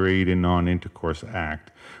 Trade and Non-Intercourse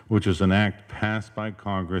Act, which was an act passed by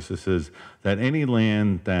Congress that says that any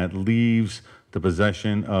land that leaves the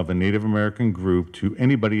possession of a Native American group to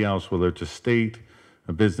anybody else, whether it's a state,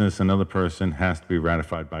 a business, another person, has to be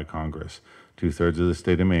ratified by Congress. 2/3 of the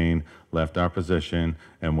state of Maine left our possession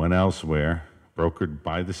and went elsewhere, brokered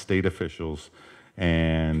by the state officials,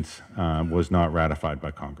 and was not ratified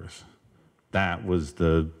by Congress. That was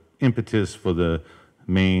the impetus for the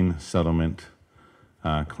Maine Settlement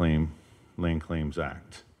Land Claims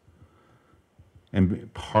Act.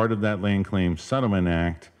 And part of that Land Claims Settlement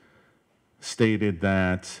Act stated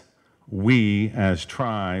that we, as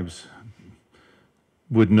tribes,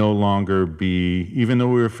 would no longer be, even though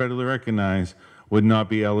we were federally recognized, would not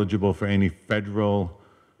be eligible for any federal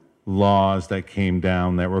laws that came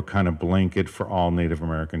down that were kind of blanket for all Native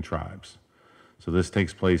American tribes. So this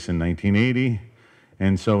takes place in 1980,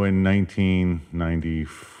 and so in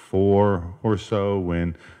 1994 or so,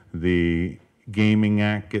 when the Gaming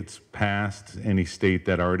Act gets passed, any state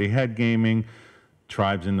that already had gaming,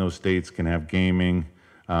 tribes in those states can have gaming.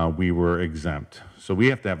 We were exempt. So we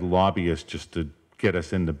have to have lobbyists just to get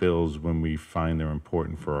us in the bills when we find they're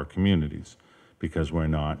important for our communities, because we're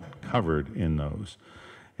not covered in those.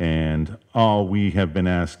 And all we have been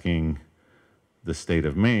asking the state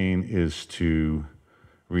of Maine is to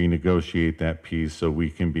renegotiate that piece so we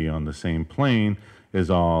can be on the same plane as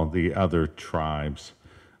all the other tribes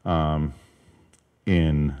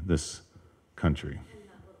in this country. And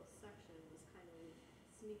that little section was kind of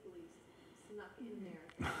sneakily snuck in there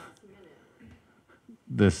at the last minute.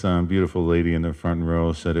 This beautiful lady in the front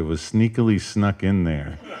row said it was sneakily snuck in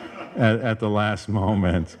there at the last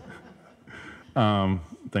moment.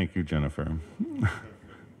 Thank you, Jennifer.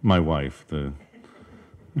 My wife.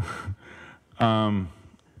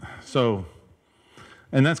 So,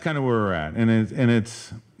 and that's kind of where we're at. And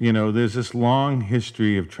it's, you know, there's this long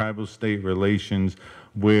history of tribal-state relations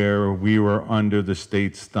where we were under the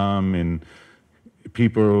state's thumb, and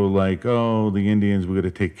people were like, oh, the Indians, we're going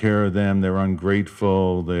to take care of them. They're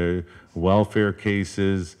ungrateful. They're welfare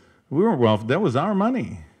cases. We weren't welfare. That was our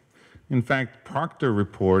money. In fact, Proctor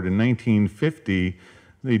report in 1950,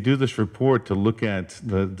 they do this report to look at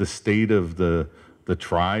the state of the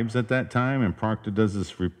tribes at that time, and Proctor does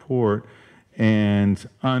this report and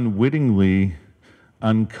unwittingly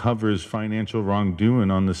uncovers financial wrongdoing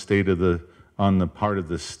on the part of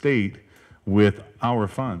the state with our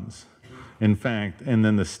funds. In fact, and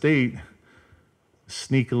then the state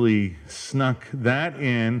sneakily snuck that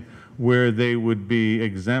in where they would be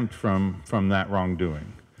exempt from that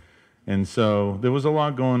wrongdoing. And so there was a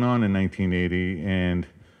lot going on in 1980, and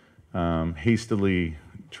hastily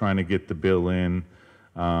trying to get the bill in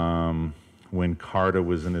when Carter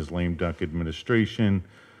was in his lame duck administration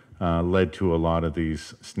led to a lot of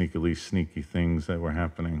these sneaky things that were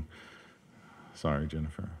happening. Sorry,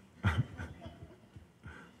 Jennifer.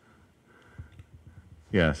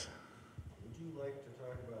 Yes. Would you like to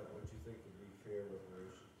talk about what you think would be fair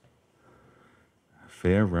reparations?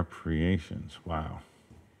 Fair reparations, wow.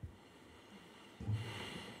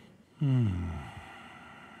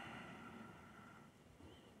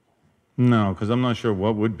 No, because I'm not sure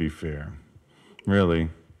what would be fair, really.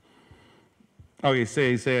 Okay,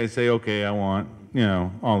 say I say, okay, I want, you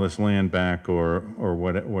know, all this land back, or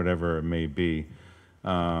whatever it may be.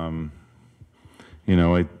 You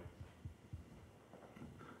know,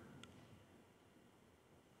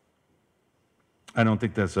 I don't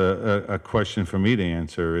think that's a question for me to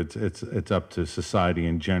answer. It's up to society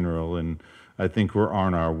in general, and I think we're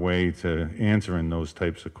on our way to answering those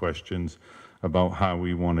types of questions about how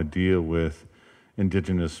we want to deal with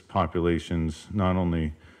indigenous populations, not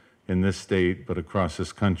only in this state, but across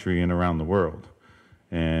this country and around the world.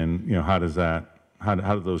 And, you know, how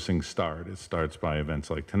do those things start? It starts by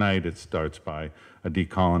events like tonight. It starts by a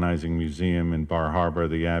decolonizing museum in Bar Harbor,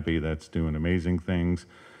 the Abbey, that's doing amazing things.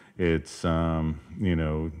 It's, you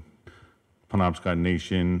know, Penobscot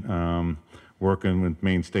Nation working with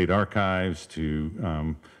Maine State Archives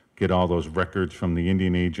to get all those records from the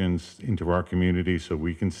Indian agents into our community so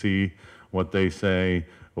we can see what they say,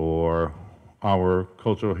 or our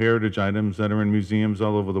cultural heritage items that are in museums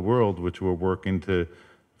all over the world, which we're working to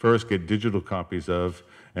first get digital copies of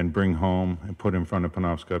and bring home and put in front of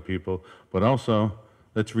Penobscot people, but also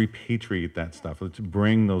let's repatriate that stuff. Let's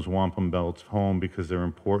bring those wampum belts home because they're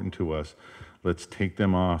important to us. Let's take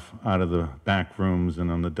them off out of the back rooms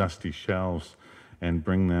and on the dusty shelves and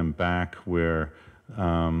bring them back where,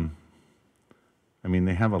 I mean,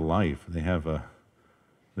 they have a life. They have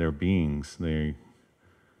they're beings. They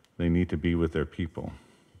need to be with their people.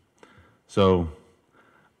 So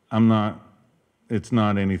it's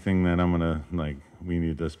not anything that I'm gonna, like, we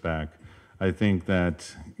need this back. I think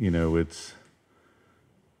that, you know,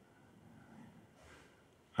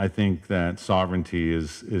 I think that sovereignty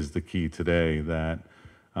is the key today, that,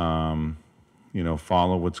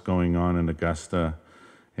 follow what's going on in Augusta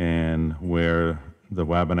and where the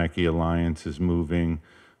Wabanaki Alliance is moving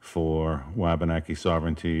for Wabanaki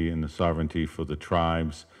sovereignty and the sovereignty for the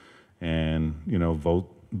tribes, and,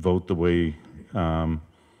 vote the way,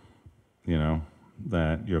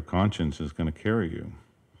 that your conscience is going to carry you.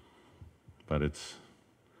 But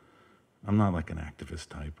I'm not like an activist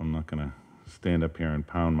type. I'm not going to stand up here and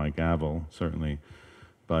pound my gavel, certainly.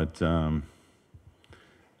 But,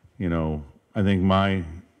 I think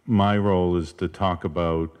my role is to talk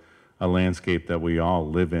about a landscape that we all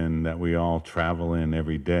live in, that we all travel in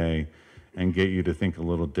every day, and get you to think a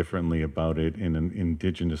little differently about it in an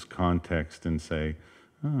indigenous context and say,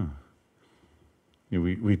 oh,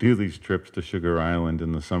 we do these trips to Sugar Island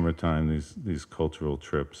in the summertime, these cultural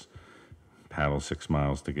trips, paddle 6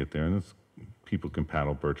 miles to get there, and people can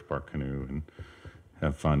paddle birch bark canoe and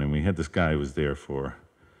have fun. And we had this guy who was there for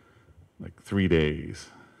like 3 days.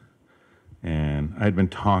 And I'd been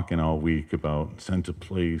talking all week about sense of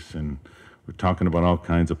place, and we're talking about all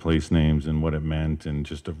kinds of place names and what it meant, and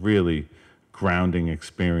just a really grounding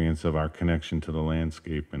experience of our connection to the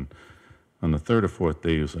landscape. And on the third or fourth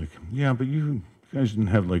day, he was like, yeah, but you guys didn't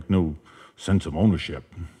have like no sense of ownership.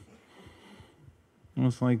 And I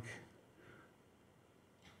was like,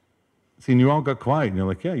 see, and you all got quiet, and you're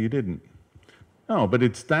like, yeah, you didn't. No, but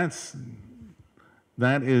that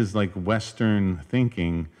is like Western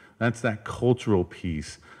thinking. That's that cultural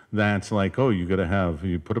piece. That's like, oh, you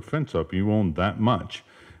put a fence up, you own that much.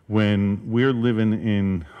 When we're living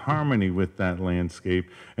in harmony with that landscape,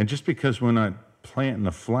 and just because we're not planting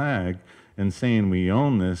a flag and saying we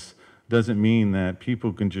own this, doesn't mean that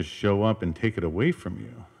people can just show up and take it away from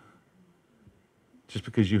you. Just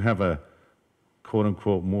because you have a quote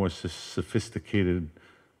unquote more sophisticated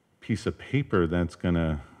piece of paper that's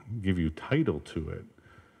gonna give you title to it.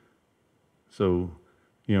 So,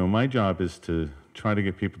 my job is to try to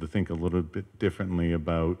get people to think a little bit differently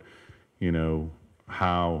about,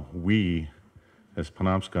 how we as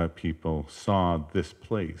Penobscot people saw this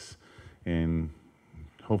place, and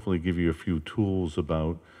hopefully give you a few tools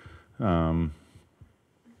about, how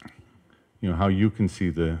you can see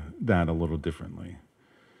that a little differently.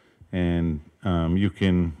 And you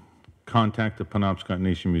can contact the Penobscot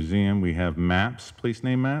Nation Museum. We have maps, place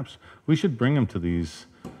name maps. We should bring them to these.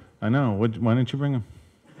 I know, why don't you bring them?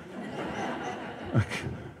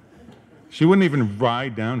 She wouldn't even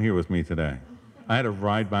ride down here with me today. I had to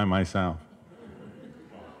ride by myself.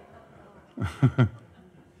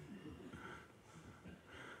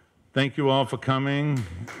 Thank you all for coming.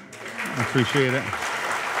 I appreciate it.